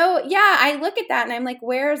 So yeah, I look at that and I'm like,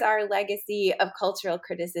 where's our legacy of cultural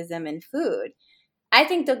criticism in food? I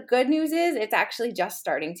think the good news is it's actually just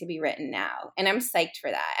starting to be written now. And I'm psyched for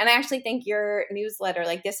that. And I actually think your newsletter,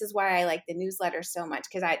 like this is why I like the newsletter so much,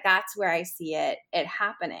 because that's where I see it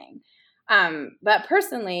happening. But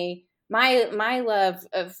personally, my love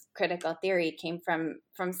of critical theory came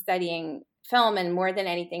from studying film and more than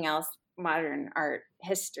anything else, modern art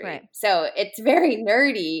history. So it's very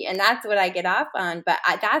nerdy and that's what I get off on, but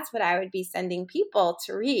that's what I would be sending people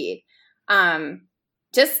to read.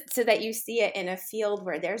 Just so that you see it in a field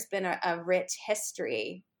where there's been a rich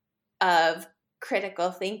history of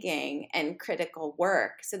critical thinking and critical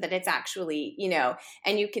work, so that it's actually,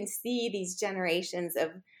 and you can see these generations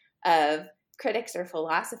of critics or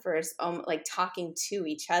philosophers like talking to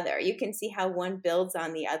each other. You can see how one builds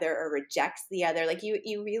on the other or rejects the other. Like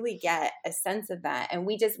you really get a sense of that. And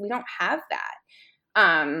we don't have that.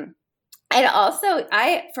 And also,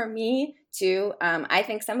 for me too, I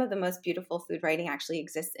think some of the most beautiful food writing actually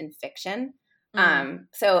exists in fiction.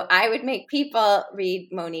 So I would make people read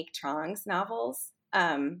Monique Trong's novels,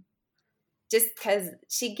 just because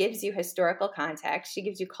she gives you historical context, she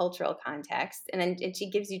gives you cultural context, and she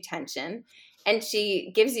gives you tension, and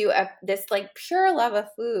she gives you this like pure love of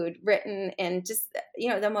food written in just,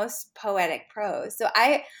 the most poetic prose. So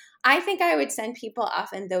I think I would send people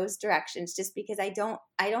off in those directions, just because I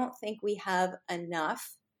don't think we have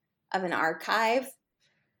enough of an archive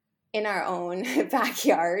in our own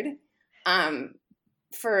backyard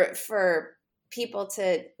for people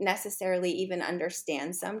to necessarily even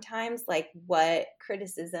understand sometimes like what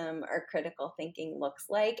criticism or critical thinking looks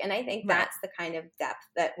like. And I think that's the kind of depth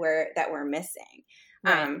that we're missing.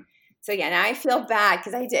 Right. So yeah, now I feel bad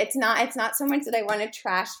because it's not so much that I want to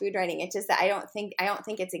trash food writing. It's just that I don't think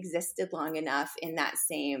it's existed long enough in that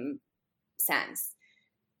same sense.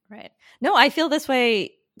 Right. No, I feel this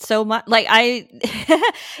way so much. Like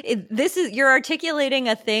you're articulating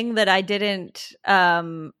a thing that I didn't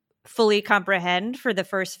fully comprehend for the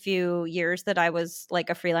first few years that I was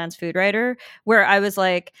like a freelance food writer, where I was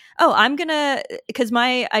like, oh, because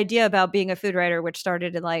my idea about being a food writer, which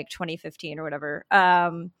started in like 2015 or whatever,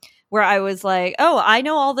 where I was like, oh, I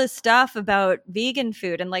know all this stuff about vegan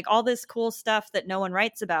food and like all this cool stuff that no one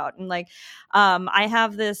writes about. And like, I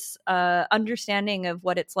have this understanding of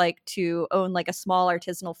what it's like to own like a small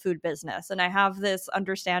artisanal food business. And I have this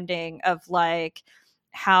understanding of like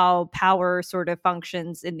how power sort of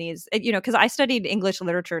functions in these, because I studied English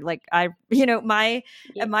literature, like my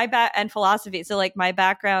and philosophy. So like my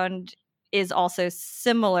background is also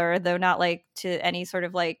similar, though not like to any sort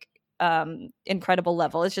of like incredible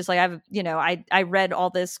level. It's just like I read all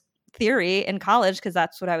this theory in college because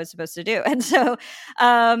that's what I was supposed to do. And so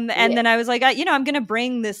then I was like, I'm going to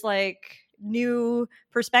bring this like new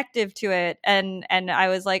perspective to it, and I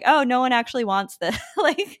was like, oh, no one actually wants this.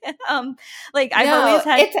 I've always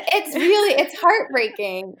had it's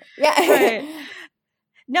heartbreaking. Yeah. Right.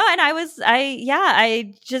 No, and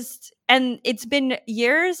I just, and it's been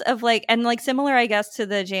years of like, and like similar, I guess, to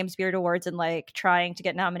the James Beard Awards and like trying to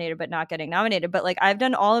get nominated but not getting nominated. But like I've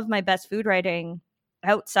done all of my best food writing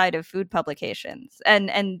outside of food publications, and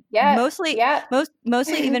mostly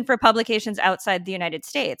even for publications outside the United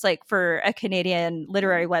States, like for a Canadian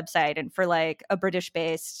literary website and for like a British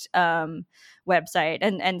based website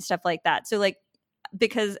and stuff like that. So like,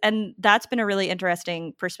 and that's been a really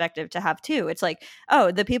interesting perspective to have too. It's like, oh,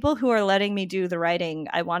 the people who are letting me do the writing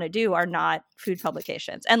I want to do are not food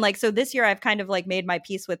publications. And like, so this year I've kind of like made my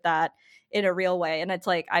peace with that in a real way. And it's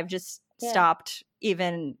like, I've just stopped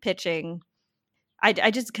even pitching.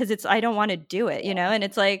 I just, because I don't want to do it, and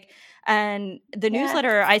it's like, and the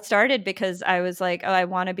newsletter I started because I was like, oh, I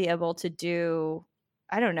want to be able to do,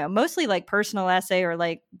 I don't know, mostly like personal essay or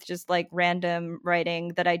like just like random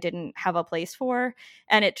writing that I didn't have a place for.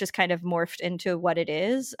 And it just kind of morphed into what it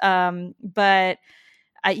is. But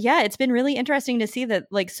it's been really interesting to see that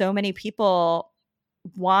like so many people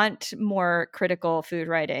want more critical food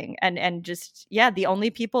writing, and just the only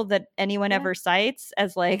people that anyone ever cites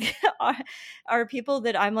as like are people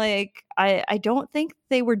that I'm like, I don't think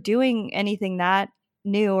they were doing anything that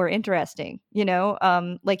new or interesting,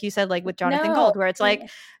 like you said, like with Jonathan Gold, where it's like,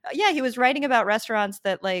 he was writing about restaurants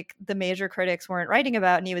that like the major critics weren't writing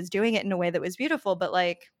about, and he was doing it in a way that was beautiful, but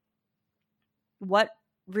like what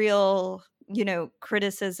real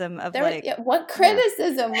criticism of what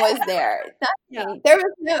criticism was there? Nothing. There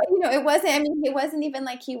was no, it wasn't, I mean, it wasn't even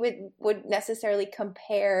like he would necessarily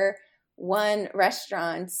compare one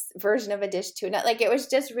restaurant's version of a dish to another. Like it was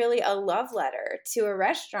just really a love letter to a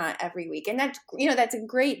restaurant every week. And that's, that's a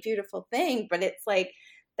great, beautiful thing, but it's like,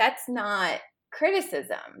 that's not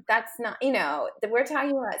criticism. That's not, we're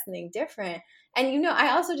talking about something different. And,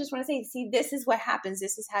 I also just want to say, see, this is what happens.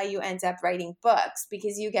 This is how you end up writing books,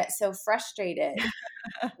 because you get so frustrated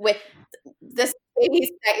with the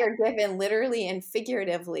space that you're given literally and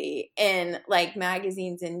figuratively in like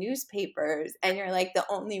magazines and newspapers. And you're like, the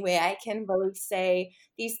only way I can really say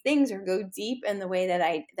these things or go deep in the way that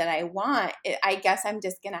I want, I guess I'm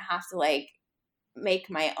just going to have to like make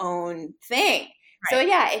my own thing. Right.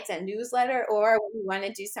 So it's a newsletter, or when you want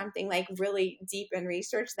to do something like really deep in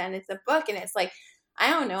research, then it's a book. And it's like,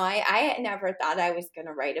 I don't know. I never thought I was going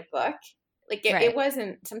to write a book. Like it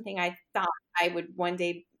wasn't something I thought I would one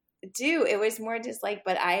day do. It was more just like,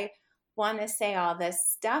 but I want to say all this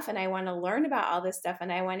stuff, and I want to learn about all this stuff,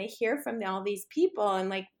 and I want to hear from all these people, and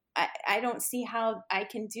like, I don't see how I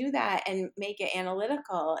can do that and make it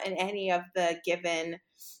analytical in any of the given,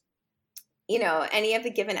 any of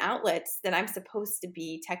the given outlets that I'm supposed to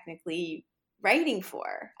be technically writing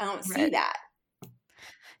for. I don't see Right. that.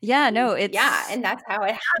 Yeah, no, Yeah, it's and that's how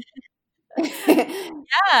it happens.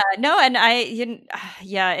 yeah, no, and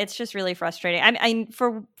yeah, it's just really frustrating.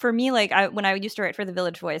 For me, like when I used to write for the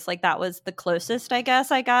Village Voice, like that was the closest I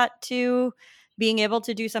guess I got to being able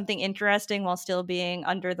to do something interesting while still being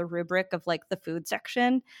under the rubric of like the food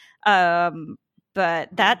section. But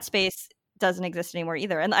that space doesn't exist anymore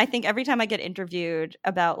either. And I think every time I get interviewed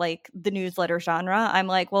about like the newsletter genre, I'm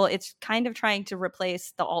like, well, it's kind of trying to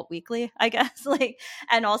replace the alt weekly, I guess. Like,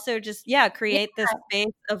 and also just create this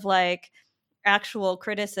space of like actual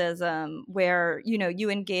criticism where you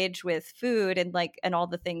engage with food and like and all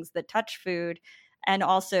the things that touch food, and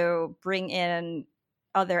also bring in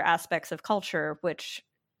other aspects of culture, which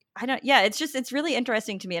I don't it's really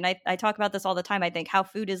interesting to me. And I talk about this all the time. I think how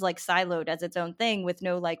food is like siloed as its own thing with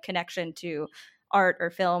no like connection to art or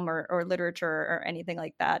film or literature or anything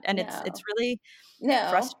like that, and it's really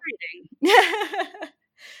frustrating.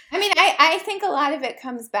 I mean, I think a lot of it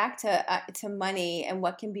comes back to money and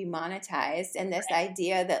what can be monetized, and this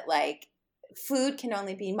idea that like food can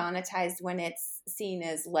only be monetized when it's seen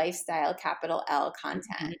as lifestyle, capital L content.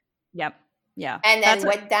 Mm-hmm. Yep. Yeah. And then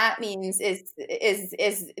what that means is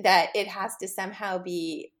that it has to somehow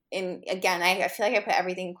be in, again, I feel like I put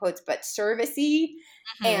everything in quotes, but servicey,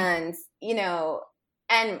 and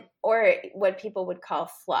or what people would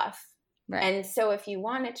call fluff. Right. And so if you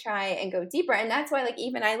want to try and go deeper, and that's why like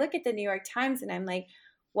even I look at the New York Times and I'm like,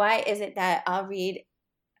 why is it that I'll read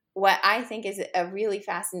what I think is a really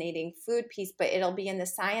fascinating food piece, but it'll be in the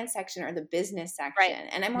science section or the business section. Right.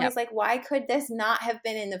 And I'm always like, why could this not have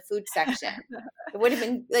been in the food section? It would have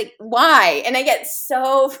been like, why? And I get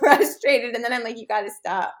so frustrated. And then I'm like, you got to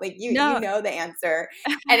stop. Like you know the answer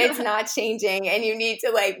and it's not changing and you need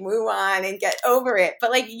to like move on and get over it.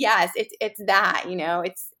 But like, yes, it's that,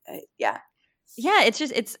 it's yeah. Yeah.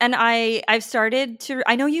 And I've started to,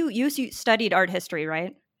 I know you studied art history,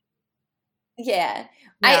 right? Yeah.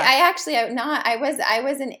 I actually I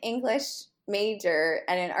was an English major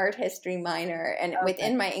and an art history minor, and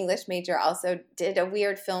within my English major also did a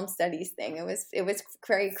weird film studies thing. It was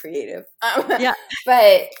very creative.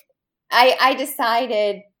 But I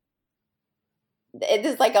decided, it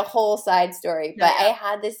is like a whole side story, but I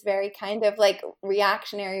had this very kind of like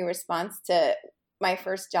reactionary response to my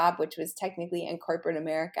first job, which was technically in corporate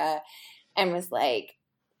America, and was like,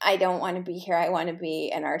 I don't want to be here. I want to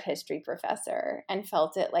be an art history professor, and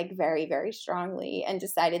felt it like very, very strongly, and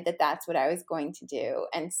decided that that's what I was going to do.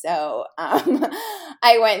 And so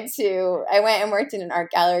I went and worked in an art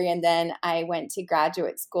gallery, and then I went to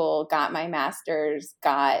graduate school, got my master's,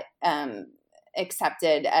 got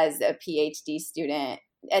accepted as a PhD student.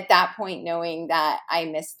 At that point, knowing that I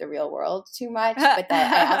missed the real world too much, but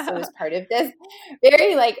that I also was part of this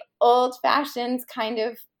very like old-fashioned kind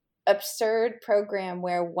of absurd program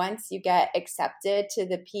where once you get accepted to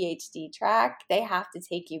the PhD track, they have to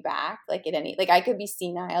take you back. Like at any, like I could be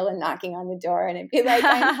senile and knocking on the door and it'd be like,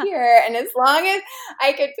 I'm here. And as long as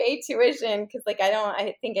I could pay tuition, because like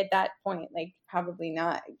I think at that point, like probably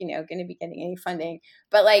not, going to be getting any funding,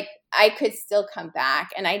 but like I could still come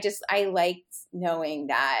back. And I liked knowing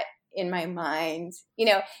that in my mind,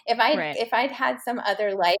 if I'd had some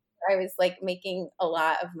other life, I was like making a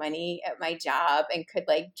lot of money at my job and could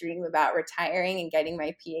like dream about retiring and getting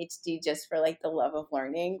my PhD just for like the love of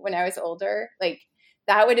learning when I was older. Like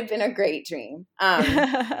that would have been a great dream.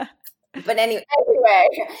 But anyway,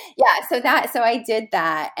 yeah. So I did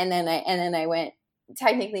that, and then I went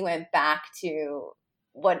back to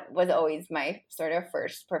what was always my sort of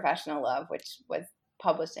first professional love, which was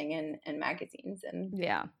publishing and magazines and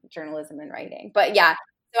journalism and writing. But yeah.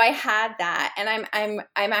 So I had that, and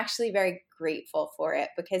I'm actually very grateful for it,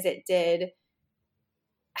 because it did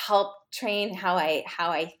help train how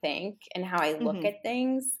I think and how I look at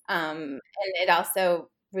things. And it also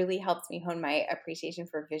really helped me hone my appreciation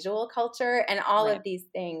for visual culture, and all of these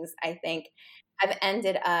things I think have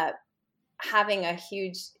ended up having a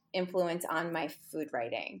huge influence on my food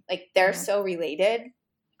writing. Like they're so related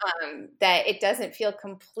that it doesn't feel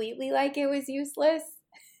completely like it was useless.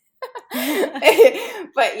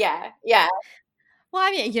 But yeah. Well,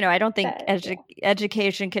 I mean, I don't think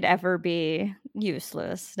education could ever be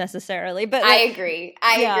useless necessarily, but I agree.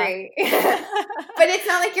 But it's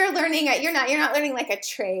not like you're learning. You're not learning like a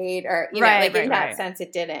trade or like in that sense,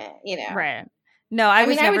 it didn't. Right. No, I I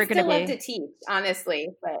was mean, I never would going to still love to be. teach, honestly,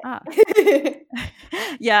 Ah. but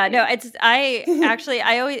Yeah, no, I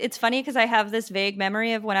always, it's funny because I have this vague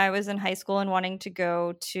memory of when I was in high school and wanting to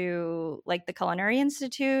go to like the Culinary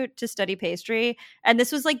Institute to study pastry. And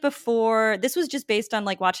this was like before, this was just based on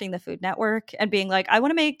like watching the Food Network and being like, I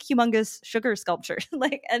want to make humongous sugar sculptures.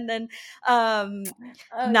 Like, and then oh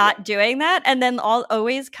yeah. not doing that. And then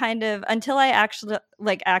always kind of until I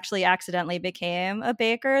actually accidentally became a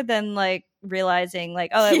baker, then like realizing like,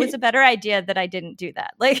 oh, it was a better idea that I didn't do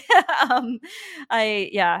that. Like,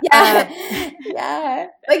 Yeah. Yeah.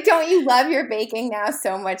 Like, don't you love your baking now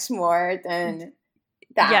so much more than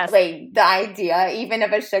that? yes, Like, the idea even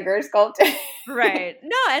of a sugar sculpture. right.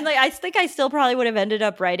 No, and like I think I still probably would have ended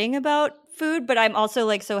up writing about food, but I'm also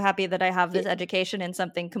like so happy that I have this education in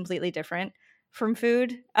something completely different from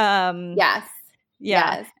food. Yes. Yeah.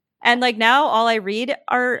 Yes. And like now all I read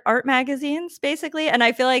are art magazines basically, and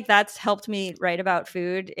I feel like that's helped me write about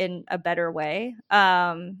food in a better way.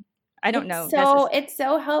 I don't know. It's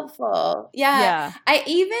so helpful. Yeah. Yeah.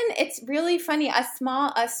 It's really funny. A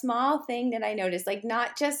small thing that I noticed, like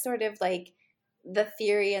not just sort of like the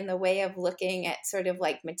theory and the way of looking at sort of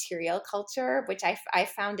like material culture, which I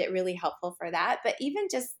found it really helpful for that. But even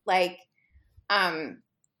just like, I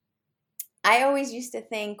always used to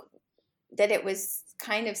think that it was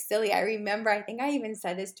kind of silly. I remember, I think I even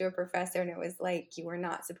said this to a professor, and it was like, you were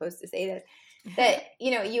not supposed to say this. That,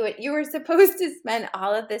 you know, you were supposed to spend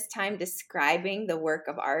all of this time describing the work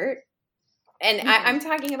of art. And Mhm. I'm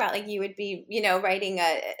talking about like you would be, you know, writing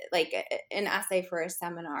an essay for a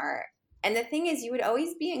seminar. And the thing is, you would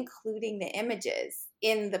always be including the images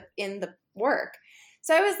in the work.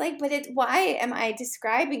 So I was like, but why am I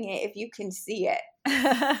describing it if you can see it?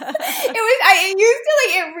 I used to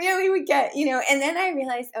like, it really would get, you know, and then I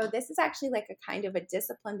realized, oh, this is actually like a kind of a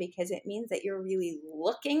discipline because it means that you're really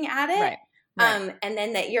looking at it. Right. Right. And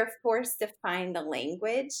then that you're forced to find the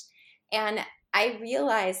language. And I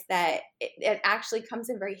realized that it actually comes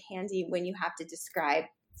in very handy when you have to describe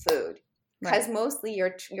food. Because mostly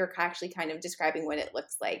you're actually kind of describing what it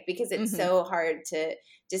looks like, because it's so hard to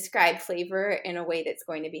describe flavor in a way that's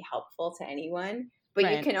going to be helpful to anyone.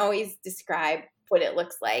 But you can always describe what it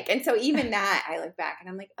looks like. And so even that, I look back and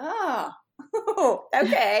I'm like, oh,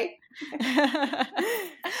 okay.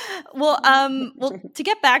 Well, to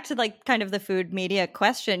get back to like kind of the food media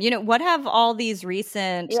question, you know, what have all these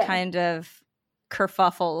recent kind of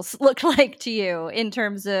kerfuffles look like to you in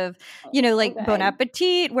terms of, you know, like Bon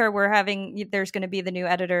Appetit, where there's going to be the new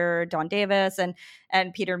editor, Don Davis,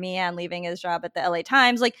 and Peter Meehan leaving his job at the LA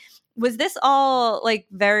Times. Like, was this all like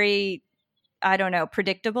very, I don't know,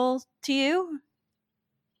 predictable to you?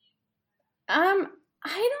 I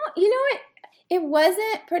don't, you know what? It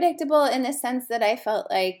wasn't predictable in the sense that I felt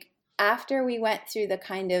like after we went through the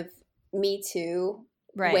kind of Me Too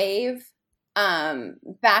wave,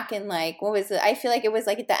 back in like, what was it? I feel like it was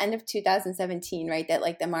like at the end of 2017, right? That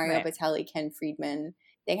like the Mario Batali, Ken Friedman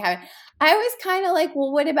thing happened. I was kind of like,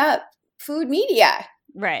 well, what about food media?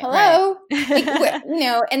 Right. Hello. Like, you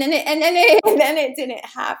know, and then it didn't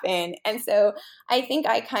happen. And so I think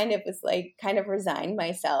I kind of was like, kind of resigned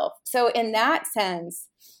myself. So in that sense,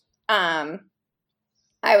 I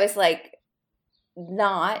was like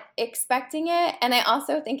not expecting it. And I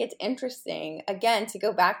also think it's interesting, again, to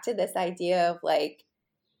go back to this idea of like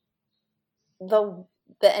the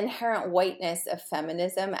inherent whiteness of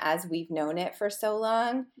feminism as we've known it for so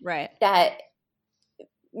long. Right. That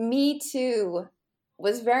Me Too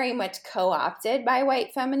was very much co-opted by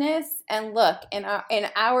white feminists. And look, in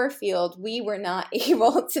our field, we were not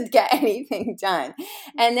able to get anything done.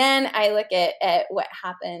 And then I look at what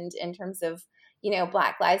happened in terms of, you know,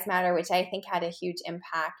 Black Lives Matter, which I think had a huge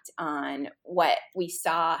impact on what we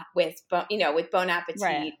saw with Bon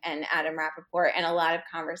Appetit and Adam Rappaport and a lot of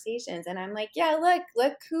conversations. And I'm like, yeah,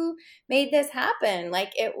 look who made this happen.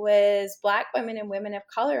 Like, it was Black women and women of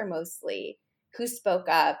color mostly who spoke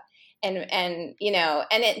up. And you know,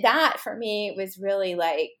 and that for me was really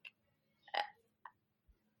like,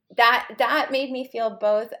 that made me feel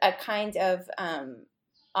both a kind of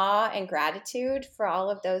awe and gratitude for all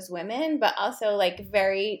of those women, but also like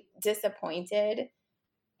very disappointed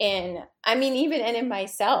even in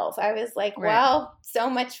myself. I was like, well, so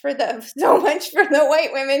much for the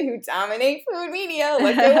white women who dominate food media.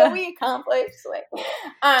 Look at what we accomplished. Like,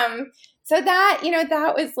 so that, you know,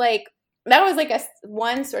 that was like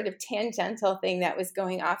one sort of tangential thing that was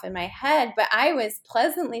going off in my head, but I was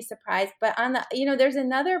pleasantly surprised. But on the, you know, there's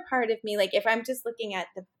another part of me, like if I'm just looking at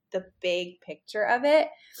the big picture of it,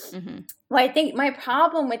 well, I think my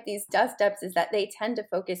problem with these dust-ups is that they tend to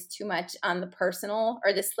focus too much on the personal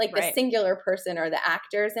or this like the singular person or the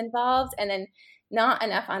actors involved, and then not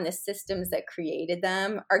enough on the systems that created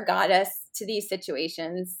them or got us to these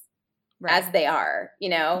situations as they are, you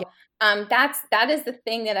know. Yeah. That is the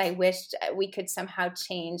thing that I wished we could somehow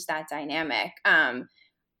change that dynamic.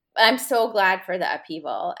 I'm so glad for the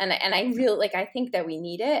upheaval, and I really like. I think that we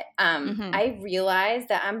need it. I realize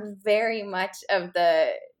that I'm very much of the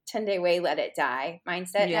 10-day way, let it die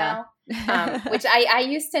mindset now, which I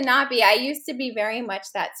used to not be. I used to be very much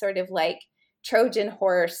that sort of like Trojan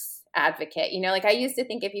horse advocate, you know, like I used to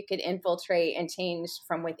think if you could infiltrate and change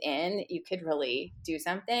from within, you could really do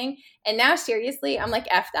something. And now seriously, I'm like,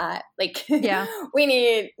 F that. Like, we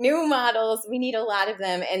need new models. We need a lot of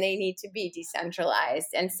them, and they need to be decentralized.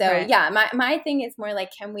 And so, my thing is more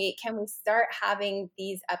like, can we start having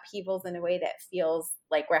these upheavals in a way that feels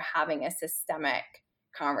like we're having a systemic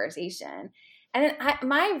conversation? And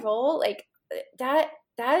my role, like that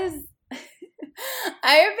is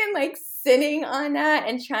I have been like sitting on that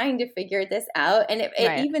and trying to figure this out. And it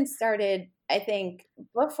even started, I think,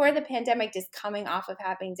 before the pandemic, just coming off of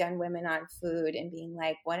having done Women on Food and being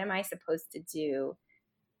like, what am I supposed to do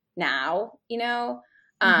now? You know?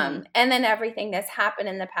 And then everything that's happened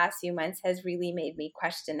in the past few months has really made me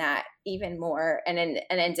question that even more and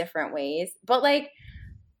in different ways. But like,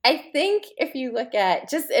 I think if you look at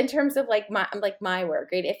just in terms of like my work,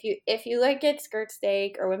 right? If you look at Skirt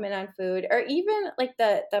Steak or Women on Food or even like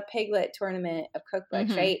the Piglet tournament of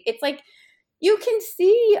cookbooks, right? It's like you can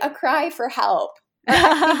see a cry for help. Maybe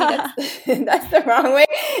that's the wrong way.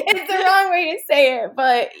 It's the wrong way to say it,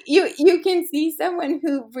 but you can see someone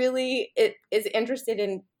who really is interested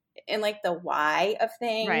in like the why of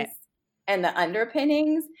things and the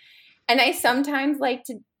underpinnings. And I sometimes like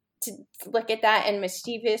to look at that in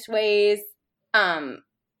mischievous ways. And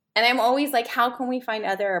I'm always like, how can we find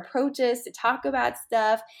other approaches to talk about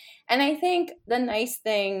stuff? And I think the nice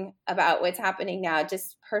thing about what's happening now,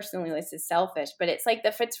 just personally, this is selfish, but it's like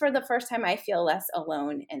it's for the first time I feel less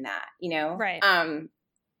alone in that, you know? Right.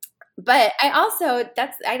 But I also,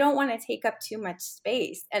 I don't want to take up too much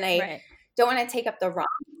space, and I don't want to take up the wrong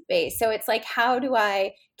space. So it's like, how do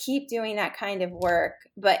I keep doing that kind of work,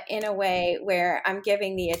 but in a way where I'm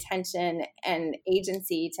giving the attention and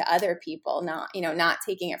agency to other people, not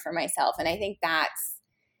taking it for myself. And I think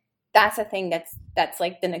that's a thing that's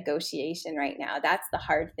like the negotiation right now. That's the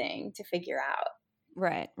hard thing to figure out.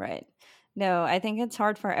 Right. No, I think it's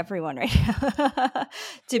hard for everyone right now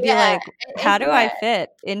to be like, how do I fit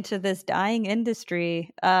into this dying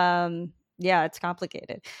industry? It's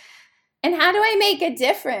complicated. And how do I make a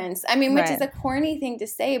difference? I mean, which is a corny thing to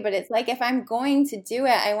say, but it's like, if I'm going to do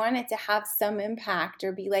it, I want it to have some impact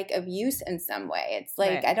or be like of use in some way. It's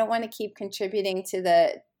like, I don't want to keep contributing to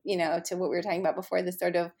the, to what we were talking about before, the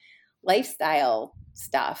sort of lifestyle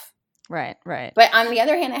stuff. Right. But on the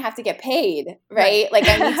other hand, I have to get paid, right? Like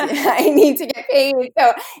I need to get paid.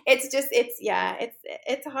 So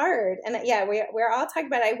it's hard. And we're all talking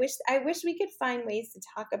about it. I wish we could find ways to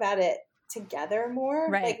talk about it together more,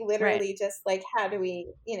 like literally just like, how do we,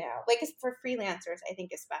 like for freelancers, I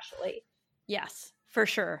think especially. Yes, for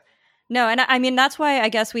sure. No, and I mean, that's why I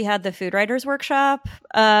guess we had the Food Writers Workshop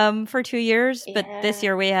for 2 years, but this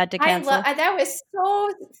year we had to cancel. That was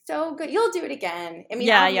so good. You'll do it again. I mean,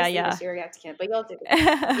 this year you have to cancel, but you'll do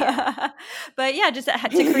it. But just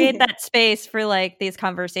to create that space for like these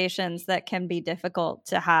conversations that can be difficult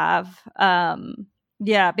to have.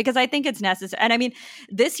 Because I think it's necessary. And I mean,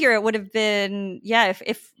 this year it would have been,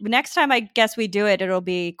 if next time I guess we do it, it'll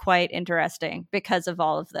be quite interesting because of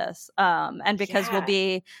all of this. And because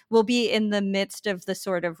we'll be in the midst of the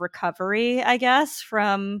sort of recovery, I guess,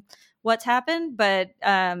 from what's happened. But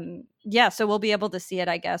so we'll be able to see it,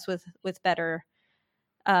 I guess, with better,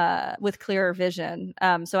 with clearer vision.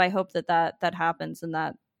 So I hope that happens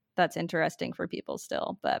and that's interesting for people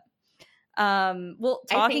still. But talking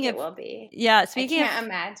I think it will be. Yeah, I can't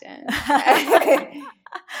imagine.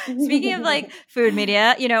 Speaking of like food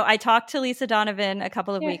media, I talked to Lisa Donovan a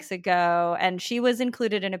couple of weeks ago, and she was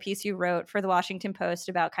included in a piece you wrote for the Washington Post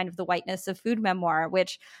about kind of the whiteness of food memoir,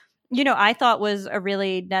 which I thought was a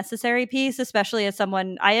really necessary piece, especially as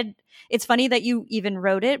someone it's funny that you even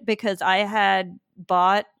wrote it, because I had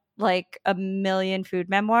bought like a million food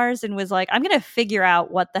memoirs and was like, I'm going to figure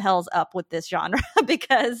out what the hell's up with this genre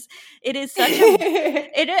because it is such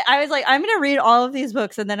I was like, I'm going to read all of these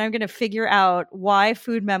books and then I'm going to figure out why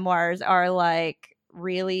food memoirs are like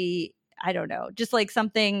really, I don't know, just like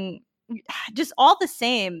something just all the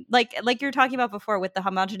same, like you were talking about before with the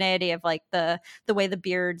homogeneity of like the way the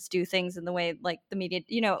beards do things and the way like the media,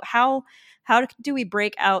 how do we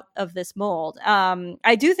break out of this mold?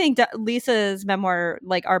 I do think that Lisa's memoir,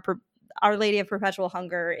 like Our Lady of Perpetual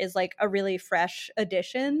Hunger, is like a really fresh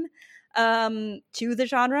addition to the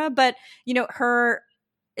genre. But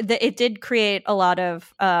it did create a lot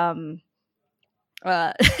of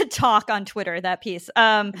talk on Twitter, that piece,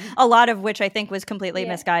 a lot of which I think was completely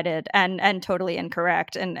misguided and totally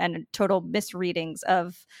incorrect and total misreadings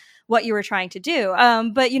of what you were trying to do.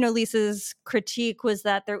 But Lisa's critique was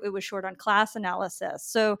that it was short on class analysis.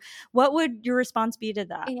 So what would your response be to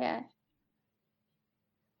that? Yeah.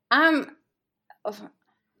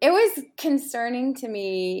 It was concerning to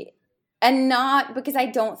me, and not because I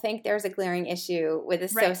don't think there's a glaring issue with a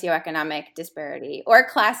socioeconomic disparity or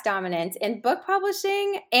class dominance in book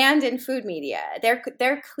publishing and in food media. There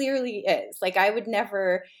clearly is. Like, I would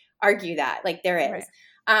never argue that. Like, there is.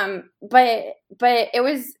 But it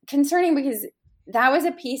was concerning because that was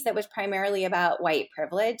a piece that was primarily about white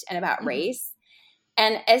privilege and about race.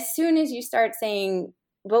 And as soon as you start saying,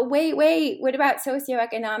 but wait, what about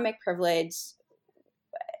socioeconomic privilege?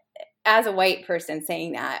 As a white person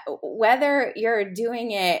saying that, whether you're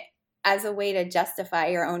doing it as a way to justify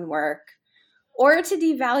your own work or to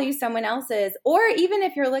devalue someone else's, or even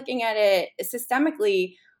if you're looking at it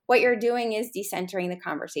systemically, what you're doing is decentering the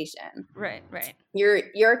conversation. Right.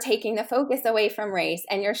 You're taking the focus away from race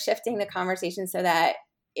and you're shifting the conversation so that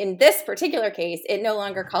in this particular case, it no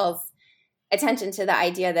longer calls attention to the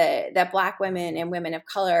idea that Black women and women of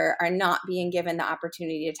color are not being given the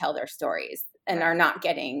opportunity to tell their stories and are not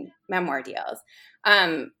getting memoir deals.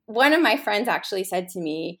 One of my friends actually said to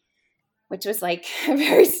me, which was like a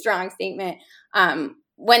very strong statement,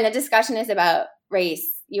 when the discussion is about race,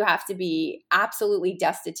 you have to be absolutely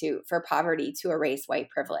destitute for poverty to erase white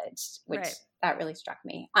privilege, which that really struck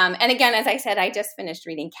me. And again, as I said, I just finished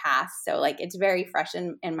reading Caste, so like it's very fresh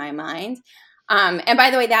in my mind. And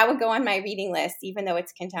by the way, that would go on my reading list, even though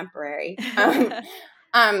it's contemporary.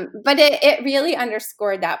 But it really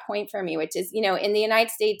underscored that point for me, which is, in the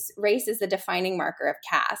United States, race is the defining marker of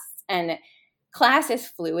caste, and class is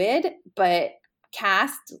fluid, but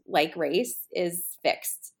caste, like race, is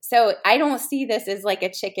fixed. So I don't see this as like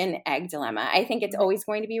a chicken egg dilemma. I think it's always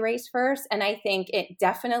going to be race first. And I think it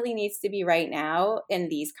definitely needs to be right now in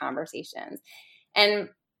these conversations. And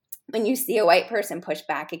when you see a white person push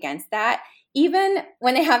back against that, even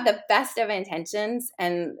when they have the best of intentions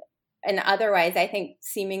and otherwise, I think,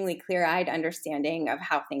 seemingly clear-eyed understanding of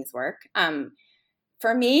how things work.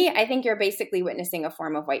 For me, I think you're basically witnessing a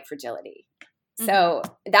form of white fragility. So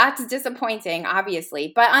that's disappointing,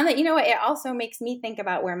 obviously. But on the, it also makes me think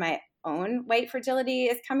about where my own white fragility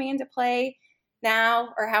is coming into play now,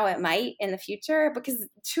 or how it might in the future. Because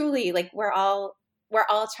truly, like, we're all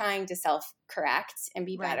trying to self-correct and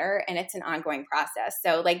be better, and it's an ongoing process.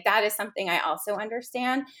 So, like, that is something I also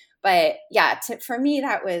understand. But yeah, for me,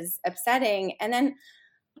 that was upsetting. And then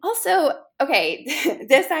also, okay,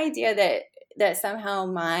 this idea that somehow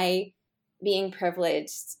my being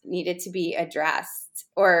privileged needed to be addressed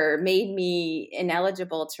or made me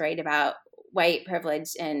ineligible to write about white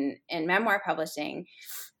privilege in memoir publishing.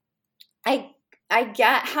 I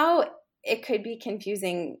get how it could be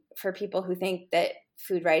confusing for people who think that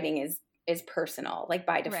food writing is personal, like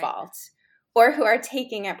by default, or who are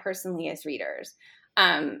taking it personally as readers.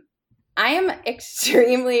 I am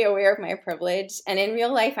extremely aware of my privilege, and in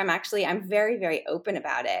real life, I'm very, very open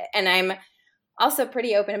about it. And I'm also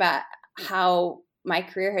pretty open about how my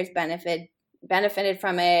career has benefited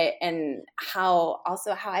from it, and how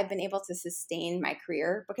I've been able to sustain my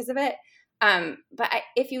career because of it. But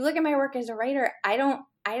if you look at my work as a writer, I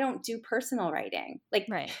don't do personal writing. Like,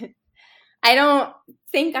 I don't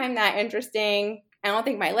think I'm that interesting. I don't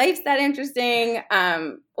think my life's that interesting.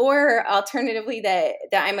 Or alternatively, that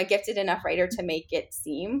I'm a gifted enough writer to make it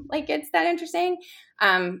seem like it's that interesting.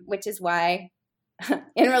 Which is why,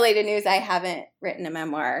 in related news, I haven't written a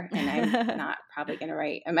memoir, and I'm not probably going to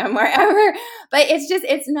write a memoir ever. But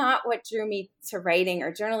it's not what drew me to writing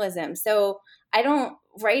or journalism. So I don't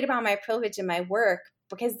write about my privilege in my work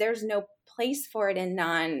because there's no place for it in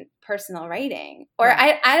non-personal writing. Or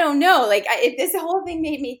I don't know, like this whole thing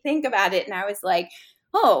made me think about it, and I was like,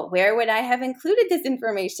 oh, where would I have included this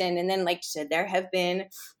information? And then, like, should there have been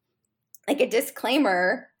like a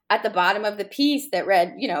disclaimer at the bottom of the piece that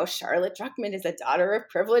read, Charlotte Druckman is a daughter of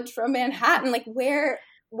privilege from Manhattan? Like, where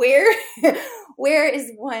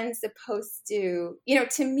is one supposed to,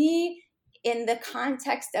 to me, in the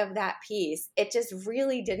context of that piece, it just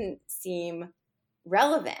really didn't seem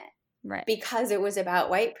relevant. Right. Because it was about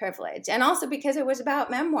white privilege, and also because it was about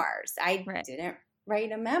memoirs. I didn't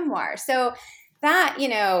write a memoir. So that,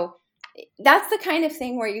 that's the kind of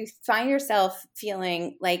thing where you find yourself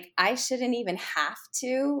feeling like I shouldn't even have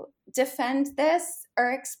to defend this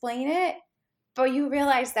or explain it. But you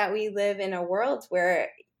realize that we live in a world where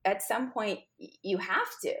at some point you have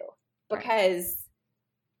to. because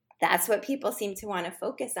that's what people seem to want to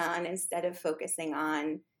focus on instead of focusing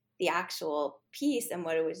on the actual piece and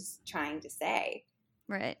what it was trying to say.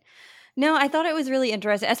 Right. No, I thought it was really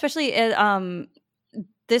interesting, especially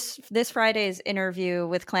this Friday's interview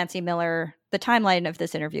with Clancy Miller. The timeline of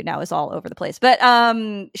this interview now is all over the place, but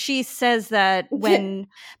she says that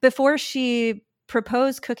before she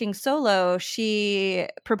proposed cooking solo, she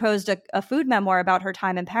proposed a food memoir about her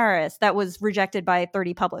time in Paris that was rejected by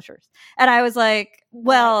 30 publishers. And I was like,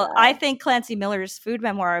 well, I think Clancy Miller's food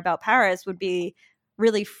memoir about Paris would be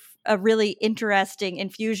a really interesting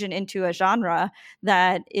infusion into a genre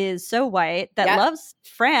that is so white, that loves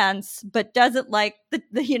France, but doesn't like the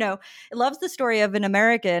it loves the story of an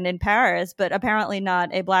American in Paris, but apparently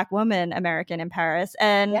not a Black woman American in Paris.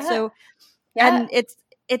 And and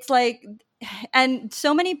it's like, and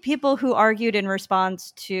so many people who argued in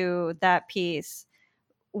response to that piece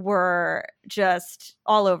were just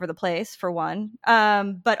all over the place, for one,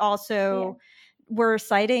 but also were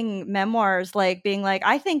citing memoirs, like being like,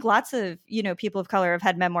 I think lots of people of color have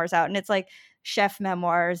had memoirs out, and it's like chef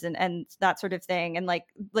memoirs and that sort of thing, and like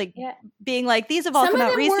being like, these have all come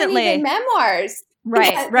out recently. Some of them weren't even memoirs,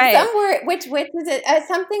 right? Some were, which is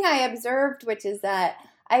something I observed, which is that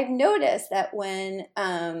I've noticed that when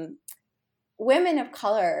women of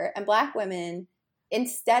color and Black women,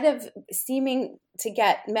 instead of seeming to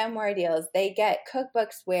get memoir deals, they get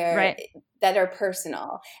cookbooks that are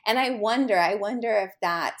personal. And I wonder if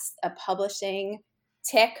that's a publishing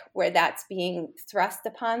tick where that's being thrust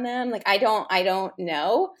upon them. Like, I don't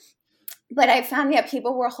know. But I found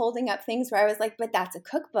people were holding up things where I was like, but that's a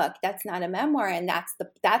cookbook. That's not a memoir. And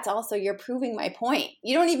that's also, you're proving my point.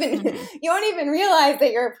 You don't even you don't even realize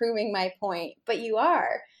that you're proving my point, but you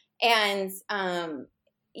are. And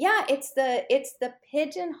it's the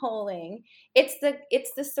pigeonholing. It's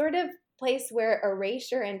the sort of place where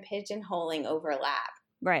erasure and pigeonholing overlap.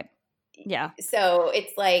 Right. Yeah. So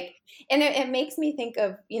it's like, and it makes me think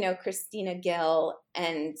of, Christina Gill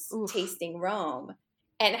and Tasting Rome,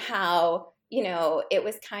 and how, it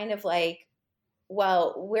was kind of like,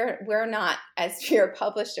 well, we're not, as your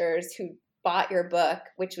publishers who bought your book,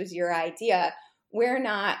 which was your idea, we're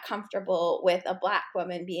not comfortable with a Black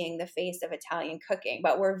woman being the face of Italian cooking,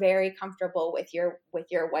 but we're very comfortable with your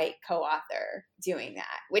white co-author doing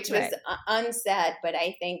that, which was unsaid, but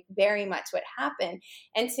I think very much what happened.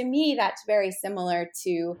 And to me, that's very similar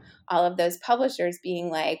to all of those publishers being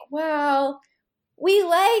like, well, we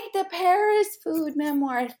like the Paris food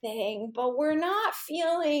memoir thing, but we're not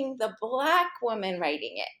feeling the Black woman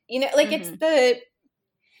writing it.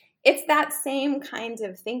 It's that same kind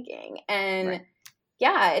of thinking. And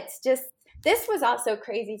it's just, this was also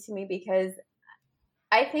crazy to me because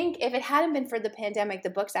I think if it hadn't been for the pandemic, the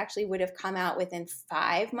books actually would have come out within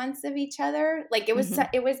 5 months of each other. Like it was,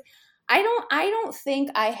 I don't think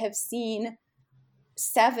I have seen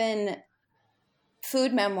 7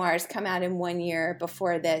 food memoirs come out in 1 year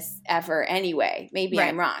before this ever anyway. Maybe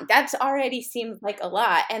I'm wrong. That's already seemed like a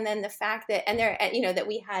lot. And then the fact that, and there, that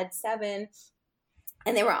we had 7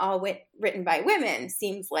 and they were all written by women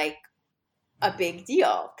seems like a big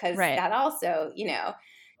deal, because that also,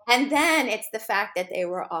 and then it's the fact that they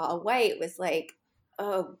were all white was like,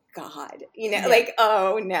 oh God, like,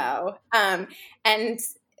 oh no. And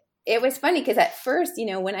it was funny because at first,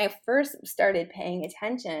 when I first started paying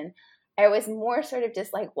attention, I was more sort of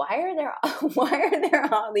just like, why are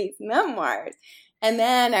there all these memoirs? And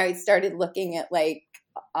then I started looking at like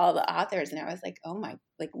all the authors, and I was like, oh my,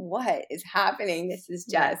 like what is happening? This is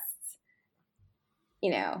just,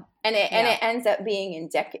 and it ends up being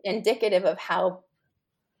indicative of how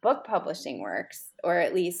book publishing works, or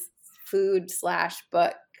at least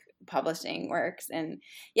food/book publishing works. And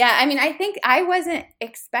I think I wasn't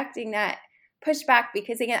expecting that pushback,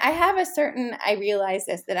 because again, I realize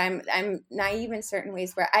this, that I'm naive in certain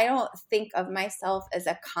ways where I don't think of myself as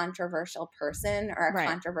a controversial person or a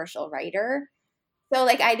controversial writer. So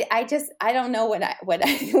like I don't know what I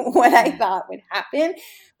thought would happen,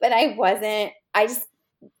 but I just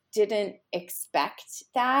didn't expect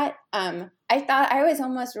that. I thought I was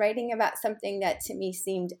almost writing about something that to me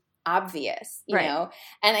seemed obvious, you know,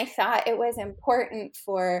 and I thought it was important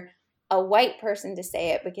for a white person to say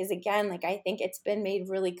it, because again, like I think it's been made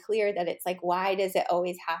really clear that it's like, why does it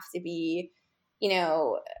always have to be,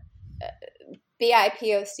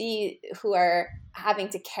 BIPOC who are having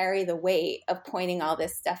to carry the weight of pointing all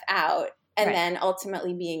this stuff out and then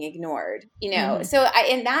ultimately being ignored, So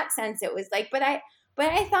in that sense, it was like, but I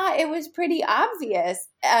thought it was pretty obvious.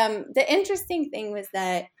 The interesting thing was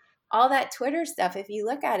that all that Twitter stuff, if you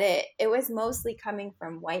look at it, it was mostly coming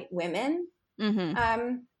from white women,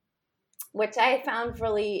 which I found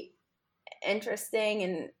really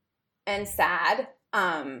interesting and sad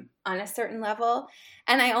on a certain level.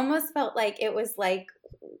 And I almost felt like it was like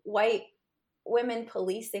white women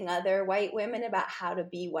policing other white women about how to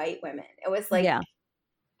be white women. It was like, Yeah.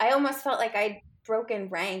 I almost felt like I'd broken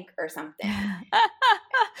rank or something.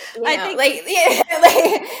 I think Like,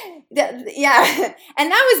 yeah, yeah.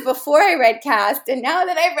 And that was before I read Cast. And now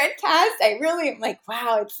that I've read Cast, I really am like,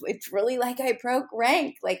 wow, it's really like I broke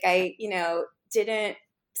rank. Like I, didn't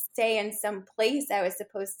stay in some place I was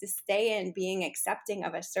supposed to stay in, being accepting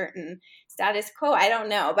of a certain status quo. I don't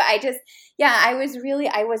know. But I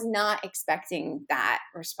was not expecting that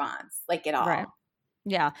response, like at all. right.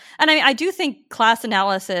 Yeah. And I mean, I do think class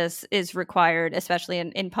analysis is required, especially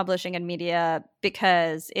in publishing and media,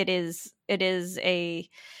 because it is a,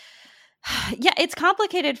 yeah, it's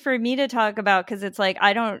complicated for me to talk about because it's like,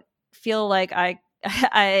 I don't feel like I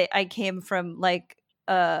came from like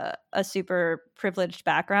a super privileged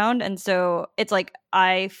background. And so it's like,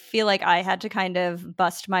 I feel like I had to kind of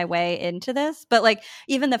bust my way into this. But like,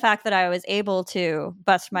 even the fact that I was able to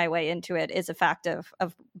bust my way into it is a fact of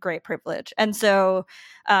great privilege. And so,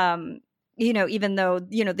 even though,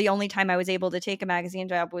 the only time I was able to take a magazine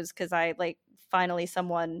job was because I like finally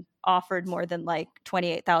someone offered more than like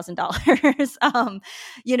 $28,000,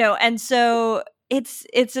 and so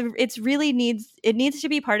it really needs to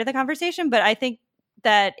be part of the conversation. But I think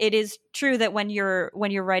that it is true that when you're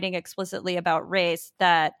writing explicitly about race,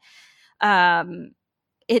 that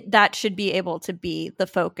that should be able to be the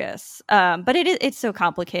focus. But it's so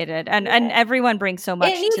complicated, and everyone brings so much.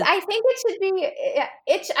 I think it should be.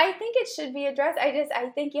 I think it should be addressed. I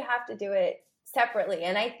think you have to do it separately,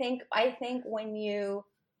 and I think when you.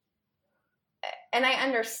 And I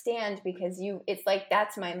understand because it's like,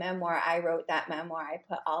 that's my memoir. I wrote that memoir. I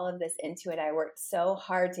put all of this into it. I worked so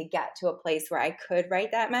hard to get to a place where I could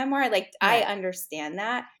write that memoir. Like, right. I understand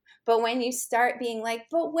that. But when you start being like,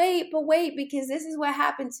 but wait, because this is what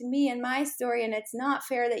happened to me in my story, and it's not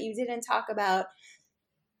fair that you didn't talk about,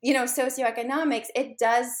 socioeconomics, it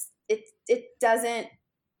doesn't,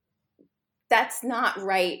 that's not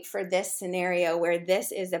right for this scenario where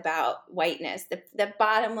this is about whiteness. The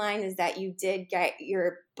bottom line is that you did get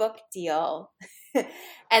your book deal and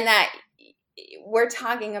that we're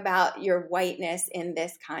talking about your whiteness in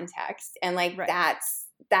this context. And like, right.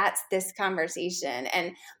 That's this conversation.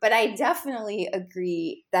 But I definitely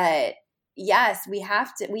agree that yes, we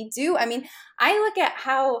do. I mean, I look at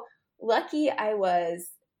how lucky I was.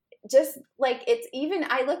 Just like, it's even,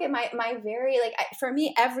 I look at my very, like, for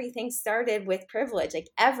me, everything started with privilege, like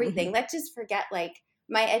everything. Mm-hmm. Let's just forget like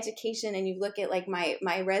my education, and you look at like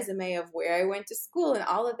my resume of where I went to school and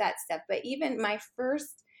all of that stuff. But even my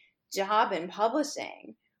first job in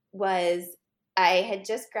publishing was, I had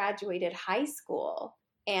just graduated high school,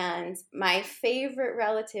 and my favorite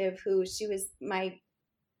relative, she was my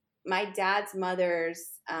dad's mother's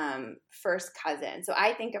first cousin. So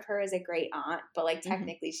I think of her as a great aunt, but like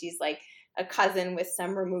technically mm-hmm. she's like a cousin with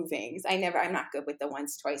some removings. I'm not good with the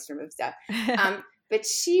once, twice removed stuff. But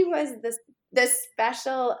she was the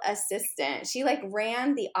special assistant. She like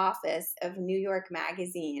ran the office of New York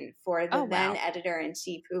Magazine for the then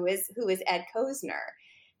editor-in-chief, who is Ed Kozner.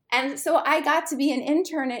 And so I got to be an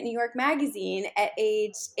intern at New York Magazine at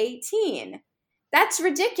age 18. That's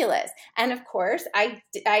ridiculous. And of course, I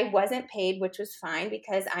wasn't paid, which was fine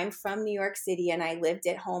because I'm from New York City and I lived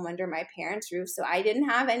at home under my parents' roof. So I didn't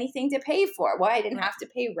have anything to pay for. Well, I didn't have to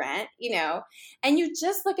pay rent, And you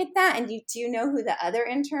just look at that, and do you know who the other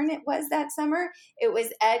intern it was that summer? It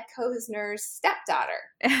was Ed Kozner's stepdaughter.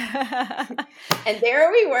 And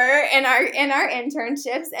there we were in our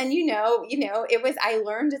internships. And it was, I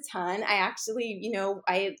learned a ton. I actually,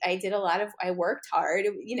 I did a lot of, I worked hard,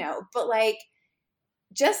 but like,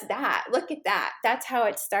 just that, look at that. That's how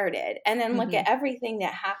it started. And then look mm-hmm. at everything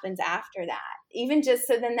that happens after that. Even just,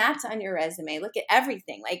 so then that's on your resume. Look at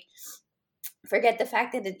everything. Like, forget the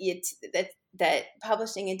fact that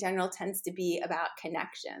publishing in general tends to be about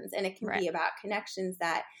connections. And it can be about connections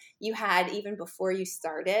that you had even before you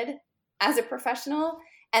started as a professional.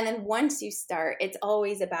 And then once you start, it's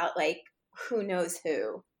always about like, who knows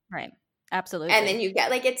who. Right. Absolutely. And then you get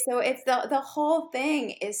like, it's the whole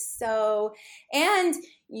thing is so, and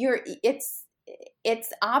it's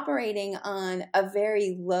operating on a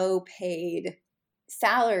very low paid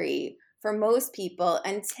salary for most people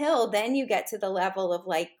until then you get to the level of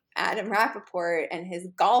like Adam Rappaport and his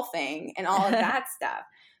golfing and all of that stuff.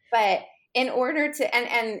 But in order to,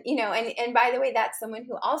 and by the way, that's someone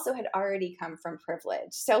who also had already come from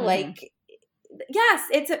privilege. So mm-hmm. like, yes,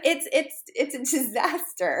 it's a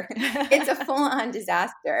disaster. It's a full on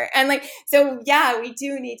disaster. And like, so yeah, we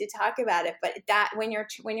do need to talk about it. But that when you're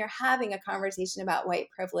having a conversation about white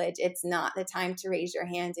privilege, it's not the time to raise your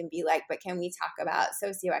hand and be like, but can we talk about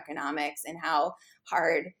socioeconomics and how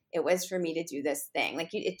hard it was for me to do this thing? Like,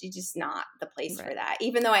 it's just not the place for that,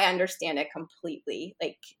 even though I understand it completely.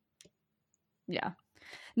 Like, yeah.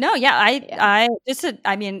 No, yeah, I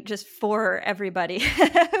just for everybody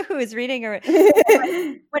who is reading or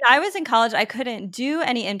when I was in college, I couldn't do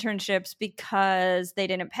any internships because they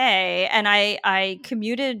didn't pay, and I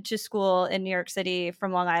commuted to school in New York City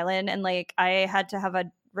from Long Island, and like I had to have a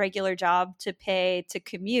regular job to pay to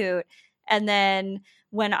commute, and then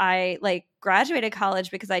when I like graduated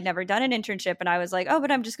college because I'd never done an internship and I was like, oh,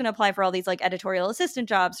 but I'm just going to apply for all these like editorial assistant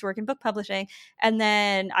jobs to work in book publishing. And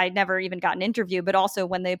then I never even got an interview, but also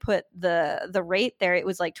when they put the rate there, it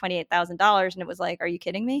was like $28,000 and it was like, are you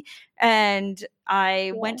kidding me? And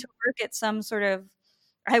I went to work at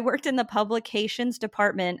I worked in the publications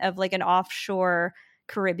department of like an offshore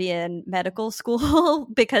Caribbean medical school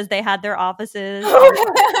because they had their offices.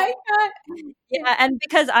 Oh my God. Yeah, and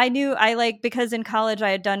because because in college I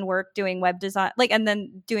had done work doing web design, like, and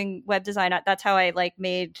then doing web design. That's how I like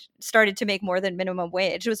started to make more than minimum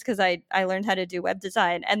wage. It was because I learned how to do web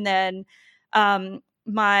design, and then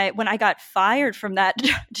when I got fired from that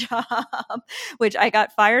job, which I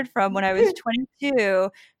got fired from when I was 22,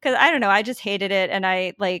 because I don't know, I just hated it, and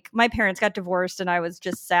I like my parents got divorced, and I was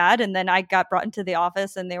just sad, and then I got brought into the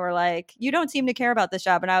office, and they were like, "You don't seem to care about this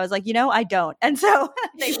job," and I was like, I don't, and so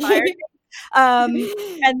they fired me.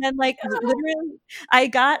 And then like literally I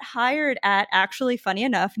got hired at, actually funny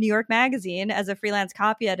enough, New York Magazine as a freelance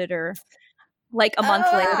copy editor like a month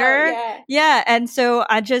later. Yeah. And so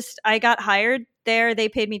I got hired there. They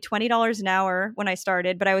paid me $20 an hour when I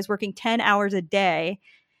started, but I was working 10 hours a day.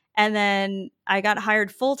 And then I got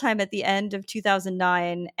hired full time at the end of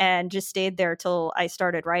 2009 and just stayed there till I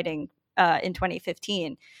started writing in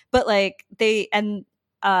 2015. But like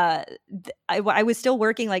I was still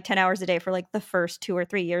working like 10 hours a day for like the first 2 or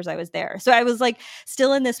 3 years I was there. So I was like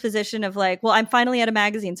still in this position of like, well, I'm finally at a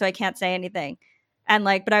magazine, so I can't say anything. And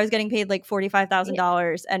like, but I was getting paid like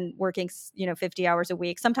 $45,000 and working, 50 hours a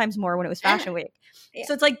week, sometimes more when it was Fashion Week.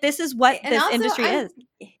 So it's like, this is what this industry is.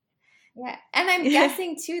 Yeah. And I'm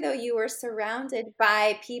guessing too, though, you were surrounded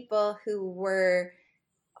by people who were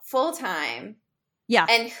full-time. Yeah.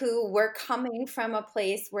 And who were coming from a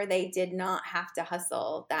place where they did not have to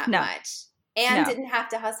hustle that much. And didn't have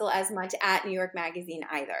to hustle as much at New York Magazine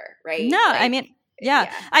either, right? No, like, I mean, yeah.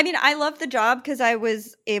 I mean, I love the job because I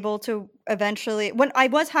was able to eventually, when I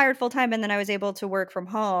was hired full time, and then I was able to work from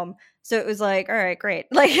home. So it was like, all right, great.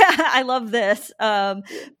 Like, I love this.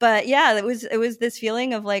 But yeah, it was this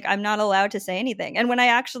feeling of like, I'm not allowed to say anything. And when I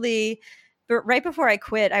actually, but right before I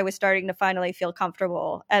quit, I was starting to finally feel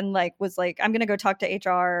comfortable and like was like, I'm going to go talk to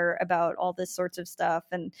HR about all this sorts of stuff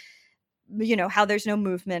and, how there's no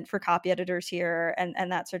movement for copy editors here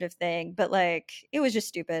and that sort of thing. But like, it was just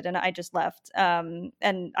stupid. And I just left. And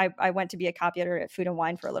I went to be a copy editor at Food and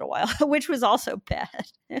Wine for a little while, which was also bad.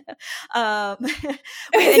 Yeah.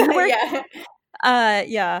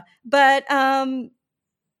 But,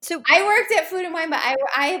 so I worked at Food and Wine, but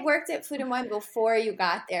I worked at Food and Wine before you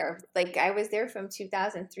got there. Like I was there from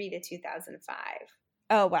 2003 to 2005.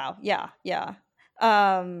 Oh wow, yeah.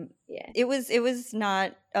 It was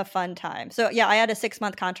not a fun time. So yeah, I had a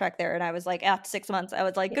 6-month contract there, and I was like, after 6 months, I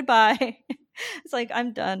was like, goodbye. It's like,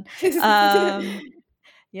 I'm done.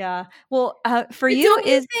 Yeah. Well, for you, don't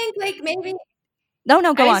you think like maybe? No,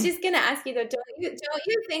 go on. I was just gonna ask you though. Don't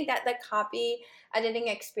you think that the copy editing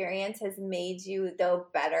experience has made you though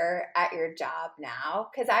better at your job now?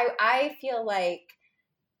 Because I feel like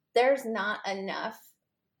there's not enough.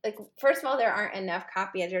 Like, first of all, there aren't enough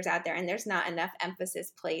copy editors out there, and there's not enough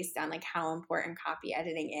emphasis placed on like how important copy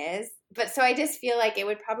editing is. But so I just feel like it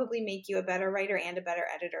would probably make you a better writer and a better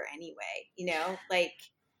editor anyway, like.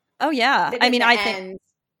 Oh yeah. I mean,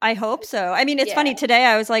 I hope so. I mean, it's funny. Today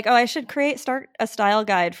I was like, oh, I should start a style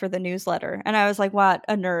guide for the newsletter. And I was like, what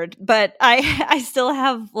a nerd. But I still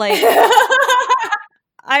have like,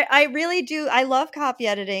 I really do. I love copy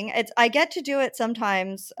editing. I get to do it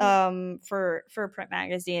sometimes for print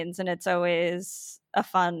magazines, and it's always a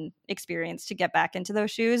fun experience to get back into those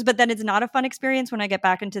shoes. But then it's not a fun experience when I get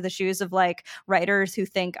back into the shoes of like writers who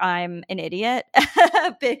think I'm an idiot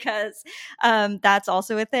because that's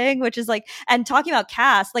also a thing, which is like, and talking about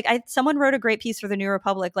caste, like someone wrote a great piece for the New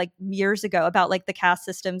Republic like years ago about like the caste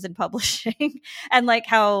systems in publishing and like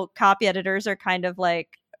how copy editors are kind of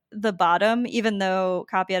like the bottom, even though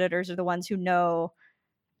copy editors are the ones who know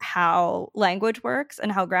how language works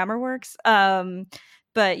and how grammar works.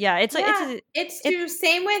 But yeah, it's true.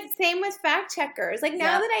 Same with fact checkers. Like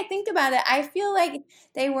now that I think about it, I feel like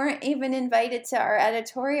they weren't even invited to our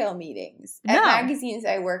editorial meetings at magazines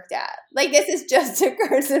I worked at. Like this is just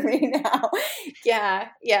occurred to me now. Yeah.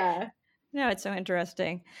 No, it's so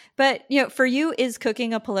interesting. But for you, is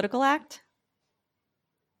cooking a political act?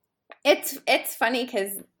 It's funny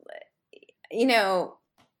because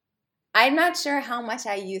I'm not sure how much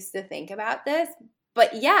I used to think about this.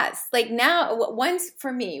 But yes, like now, once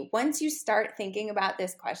you start thinking about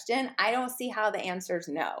this question, I don't see how the answer is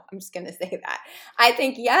no. I'm just going to say that. I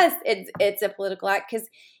think, yes, it's a political act because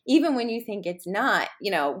even when you think it's not,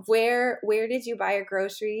 where did you buy your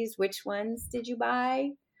groceries? Which ones did you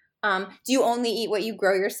buy? Do you only eat what you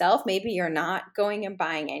grow yourself? Maybe you're not going and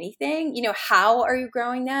buying anything. How are you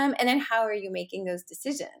growing them? And then how are you making those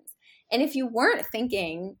decisions? And if you weren't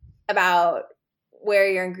thinking about where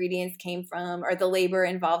your ingredients came from or the labor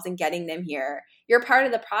involved in getting them here, you're part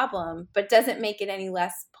of the problem, but doesn't make it any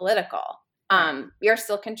less political. Right. You're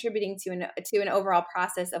still contributing to an overall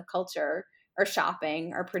process of culture or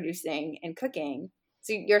shopping or producing and cooking.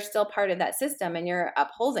 So you're still part of that system and you're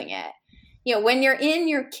upholding it. When you're in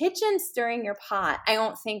your kitchen stirring your pot, I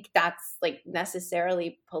don't think that's like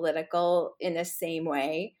necessarily political in the same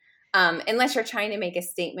way. Unless you're trying to make a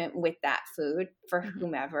statement with that food for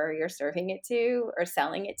whomever you're serving it to or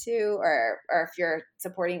selling it to, or if you're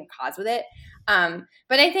supporting a cause with it.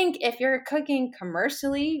 But I think if you're cooking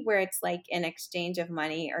commercially where it's like an exchange of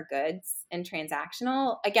money or goods and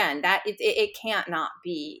transactional, again, that it can't not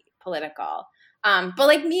be political. But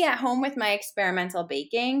like me at home with my experimental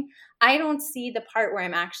baking, I don't see the part where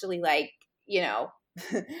I'm actually like,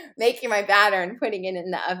 making my batter and putting it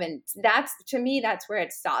in the oven. To me, that's where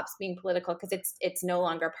it stops being political because it's no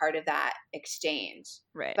longer part of that exchange.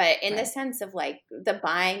 Right. But in the sense of like the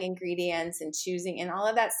buying ingredients and choosing and all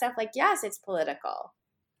of that stuff, like, yes, it's political.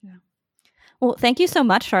 Yeah. Well, thank you so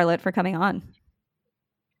much, Charlotte, for coming on.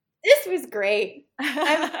 This was great. Who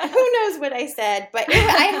knows what I said, but I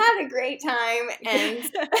had a great time and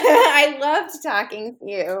I loved talking to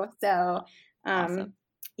you. So, awesome.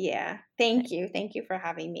 yeah. Thank you. Thank you for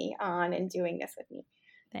having me on and doing this with me.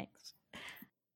 Thanks.